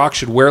that The Rock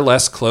should wear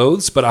less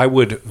clothes, but I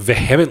would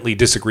vehemently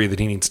disagree that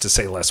he needs to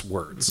say less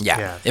words.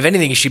 Yeah. If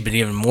anything, he should be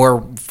even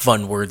more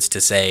fun words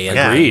to say.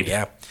 Agreed.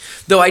 Yeah.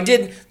 Though I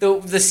did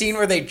the scene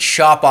where they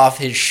chop off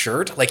his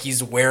shirt, like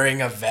he's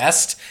wearing a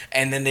vest,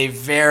 and then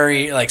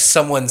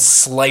someone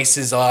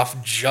slices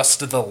off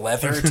just the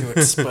leather to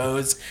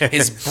expose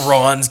his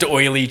bronzed,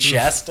 oily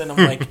chest, and I'm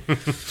like, yeah,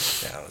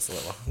 that was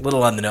a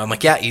little on the nose. I'm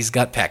like, yeah, he's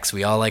got pecs.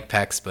 We all like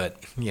pecs, but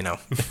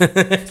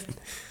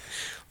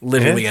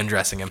literally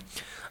undressing him.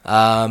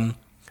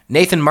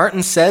 Nathan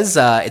Martin says,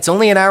 it's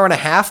only an hour and a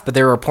half, but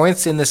there are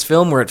points in this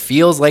film where it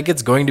feels like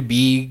it's going to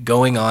be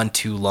going on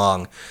too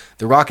long.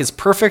 The Rock is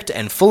perfect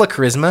and full of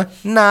charisma,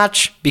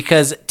 notch,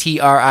 because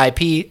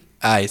TRIP,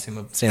 I assume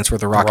it stands for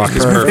The Rock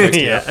is perfect.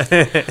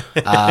 Yeah.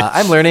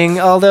 I'm learning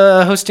all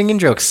the hosting and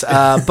jokes.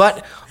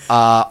 But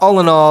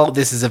all in all,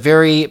 this is a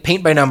very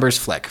paint-by-numbers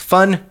flick.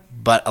 Fun,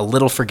 but a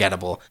little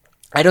forgettable.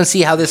 I don't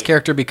see how this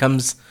character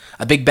becomes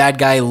a big bad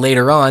guy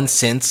later on,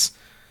 since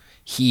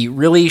he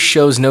really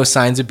shows no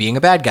signs of being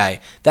a bad guy.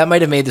 That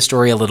might have made the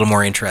story a little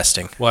more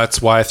interesting. Well,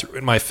 that's why I threw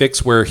in my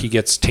fix where he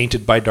gets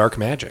tainted by dark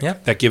magic. Yeah.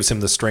 That gives him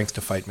the strength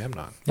to fight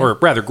Memnon. Yeah. Or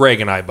rather, Greg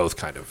and I both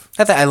kind of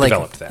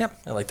developed that. Yeah,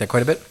 I like that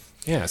quite a bit.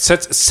 Yeah,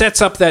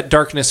 sets up that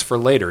darkness for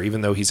later,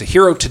 even though he's a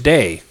hero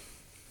today.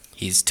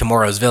 He's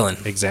tomorrow's villain.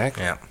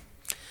 Exactly. Yeah.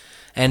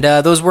 And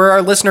those were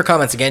our listener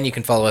comments. Again, you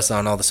can follow us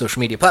on all the social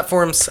media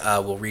platforms.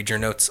 We'll read your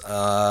notes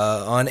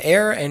on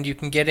air, and you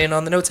can get in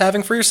on the notes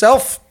having for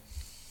yourself.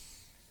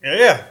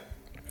 Yeah.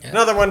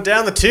 Another one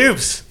down the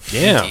tubes.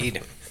 Yeah.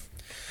 Indeed.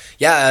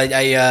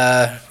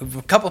 Yeah,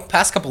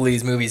 past couple of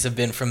these movies have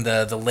been from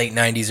the late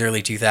 90s,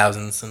 early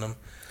 2000s, and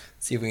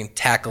see if we can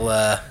tackle...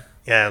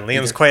 Yeah,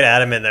 Liam's quite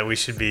adamant that we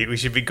should be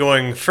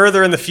going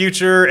further in the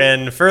future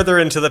and further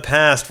into the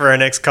past for our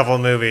next couple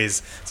of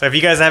movies. So if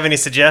you guys have any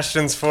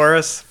suggestions for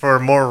us for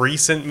more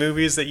recent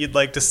movies that you'd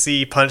like to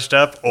see punched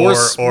up, or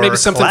maybe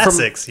something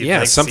classics,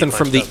 from something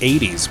from the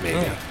 80s,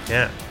 maybe.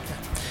 Yeah.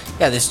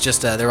 Yeah, there's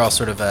just they're all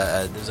sort of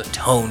there's a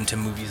tone to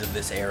movies of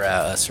this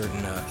era, a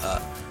certain a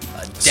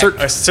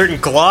certain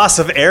gloss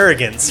of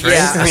arrogance, right?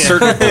 Yeah. A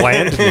certain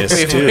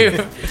blandness too.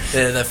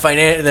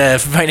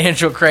 The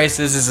financial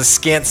crisis is a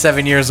scant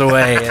 7 years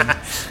away, and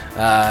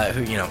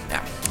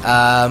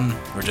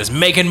we're just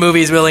making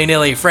movies willy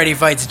nilly. Freddy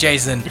fights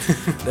Jason,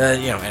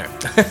 anyway.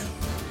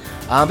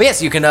 But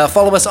yes, you can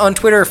follow us on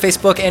Twitter,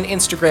 Facebook, and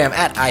Instagram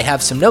at I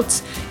Have Some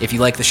Notes. If you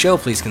like the show,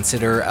 please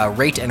consider a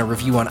rate and a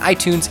review on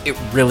iTunes. It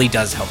really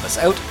does help us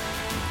out.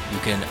 You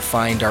can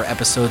find our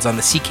episodes on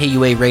the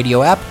CKUA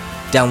radio app.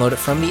 Download it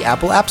from the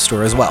Apple App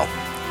Store as well.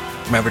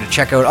 Remember to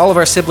check out all of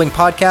our sibling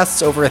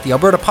podcasts over at the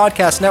Alberta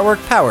Podcast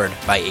Network, powered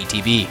by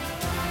ATB.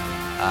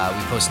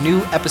 We post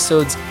new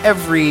episodes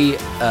every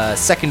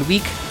second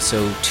week,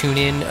 so tune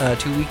in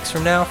 2 weeks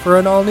from now for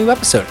an all-new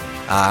episode.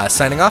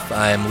 Signing off,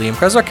 I'm Liam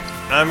Creswick.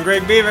 I'm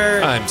Greg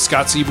Beaver. I'm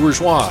Scott C.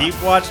 Bourgeois. Keep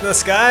watching the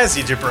skies,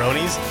 you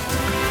jabronis.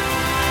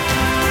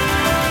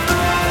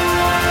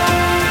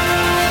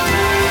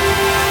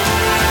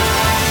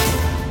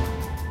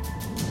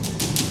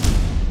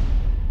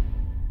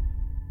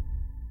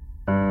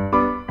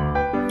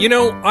 You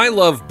know, I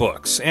love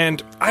books,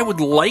 and I would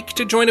like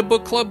to join a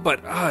book club, but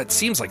it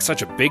seems like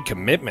such a big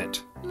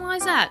commitment.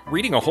 Why's that?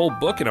 Reading a whole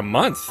book in a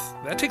month,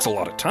 that takes a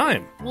lot of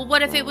time. Well,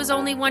 what if it was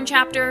only one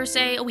chapter,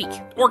 say, a week?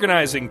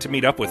 Organizing to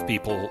meet up with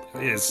people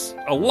is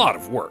a lot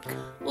of work.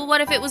 Well, what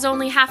if it was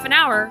only half an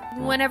hour,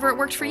 whenever it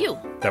worked for you?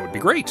 That would be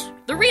great.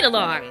 The Read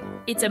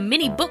Along. It's a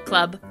mini book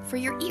club for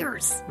your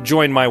ears.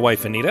 Join my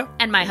wife, Anita,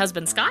 and my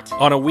husband, Scott,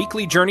 on a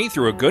weekly journey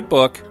through a good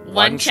book,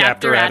 one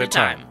chapter at a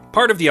time.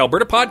 Part of the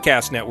Alberta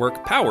Podcast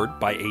Network, powered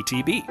by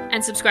ATB.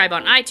 And subscribe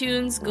on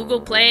iTunes, Google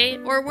Play,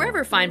 or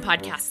wherever fine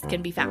podcasts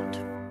can be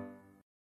found.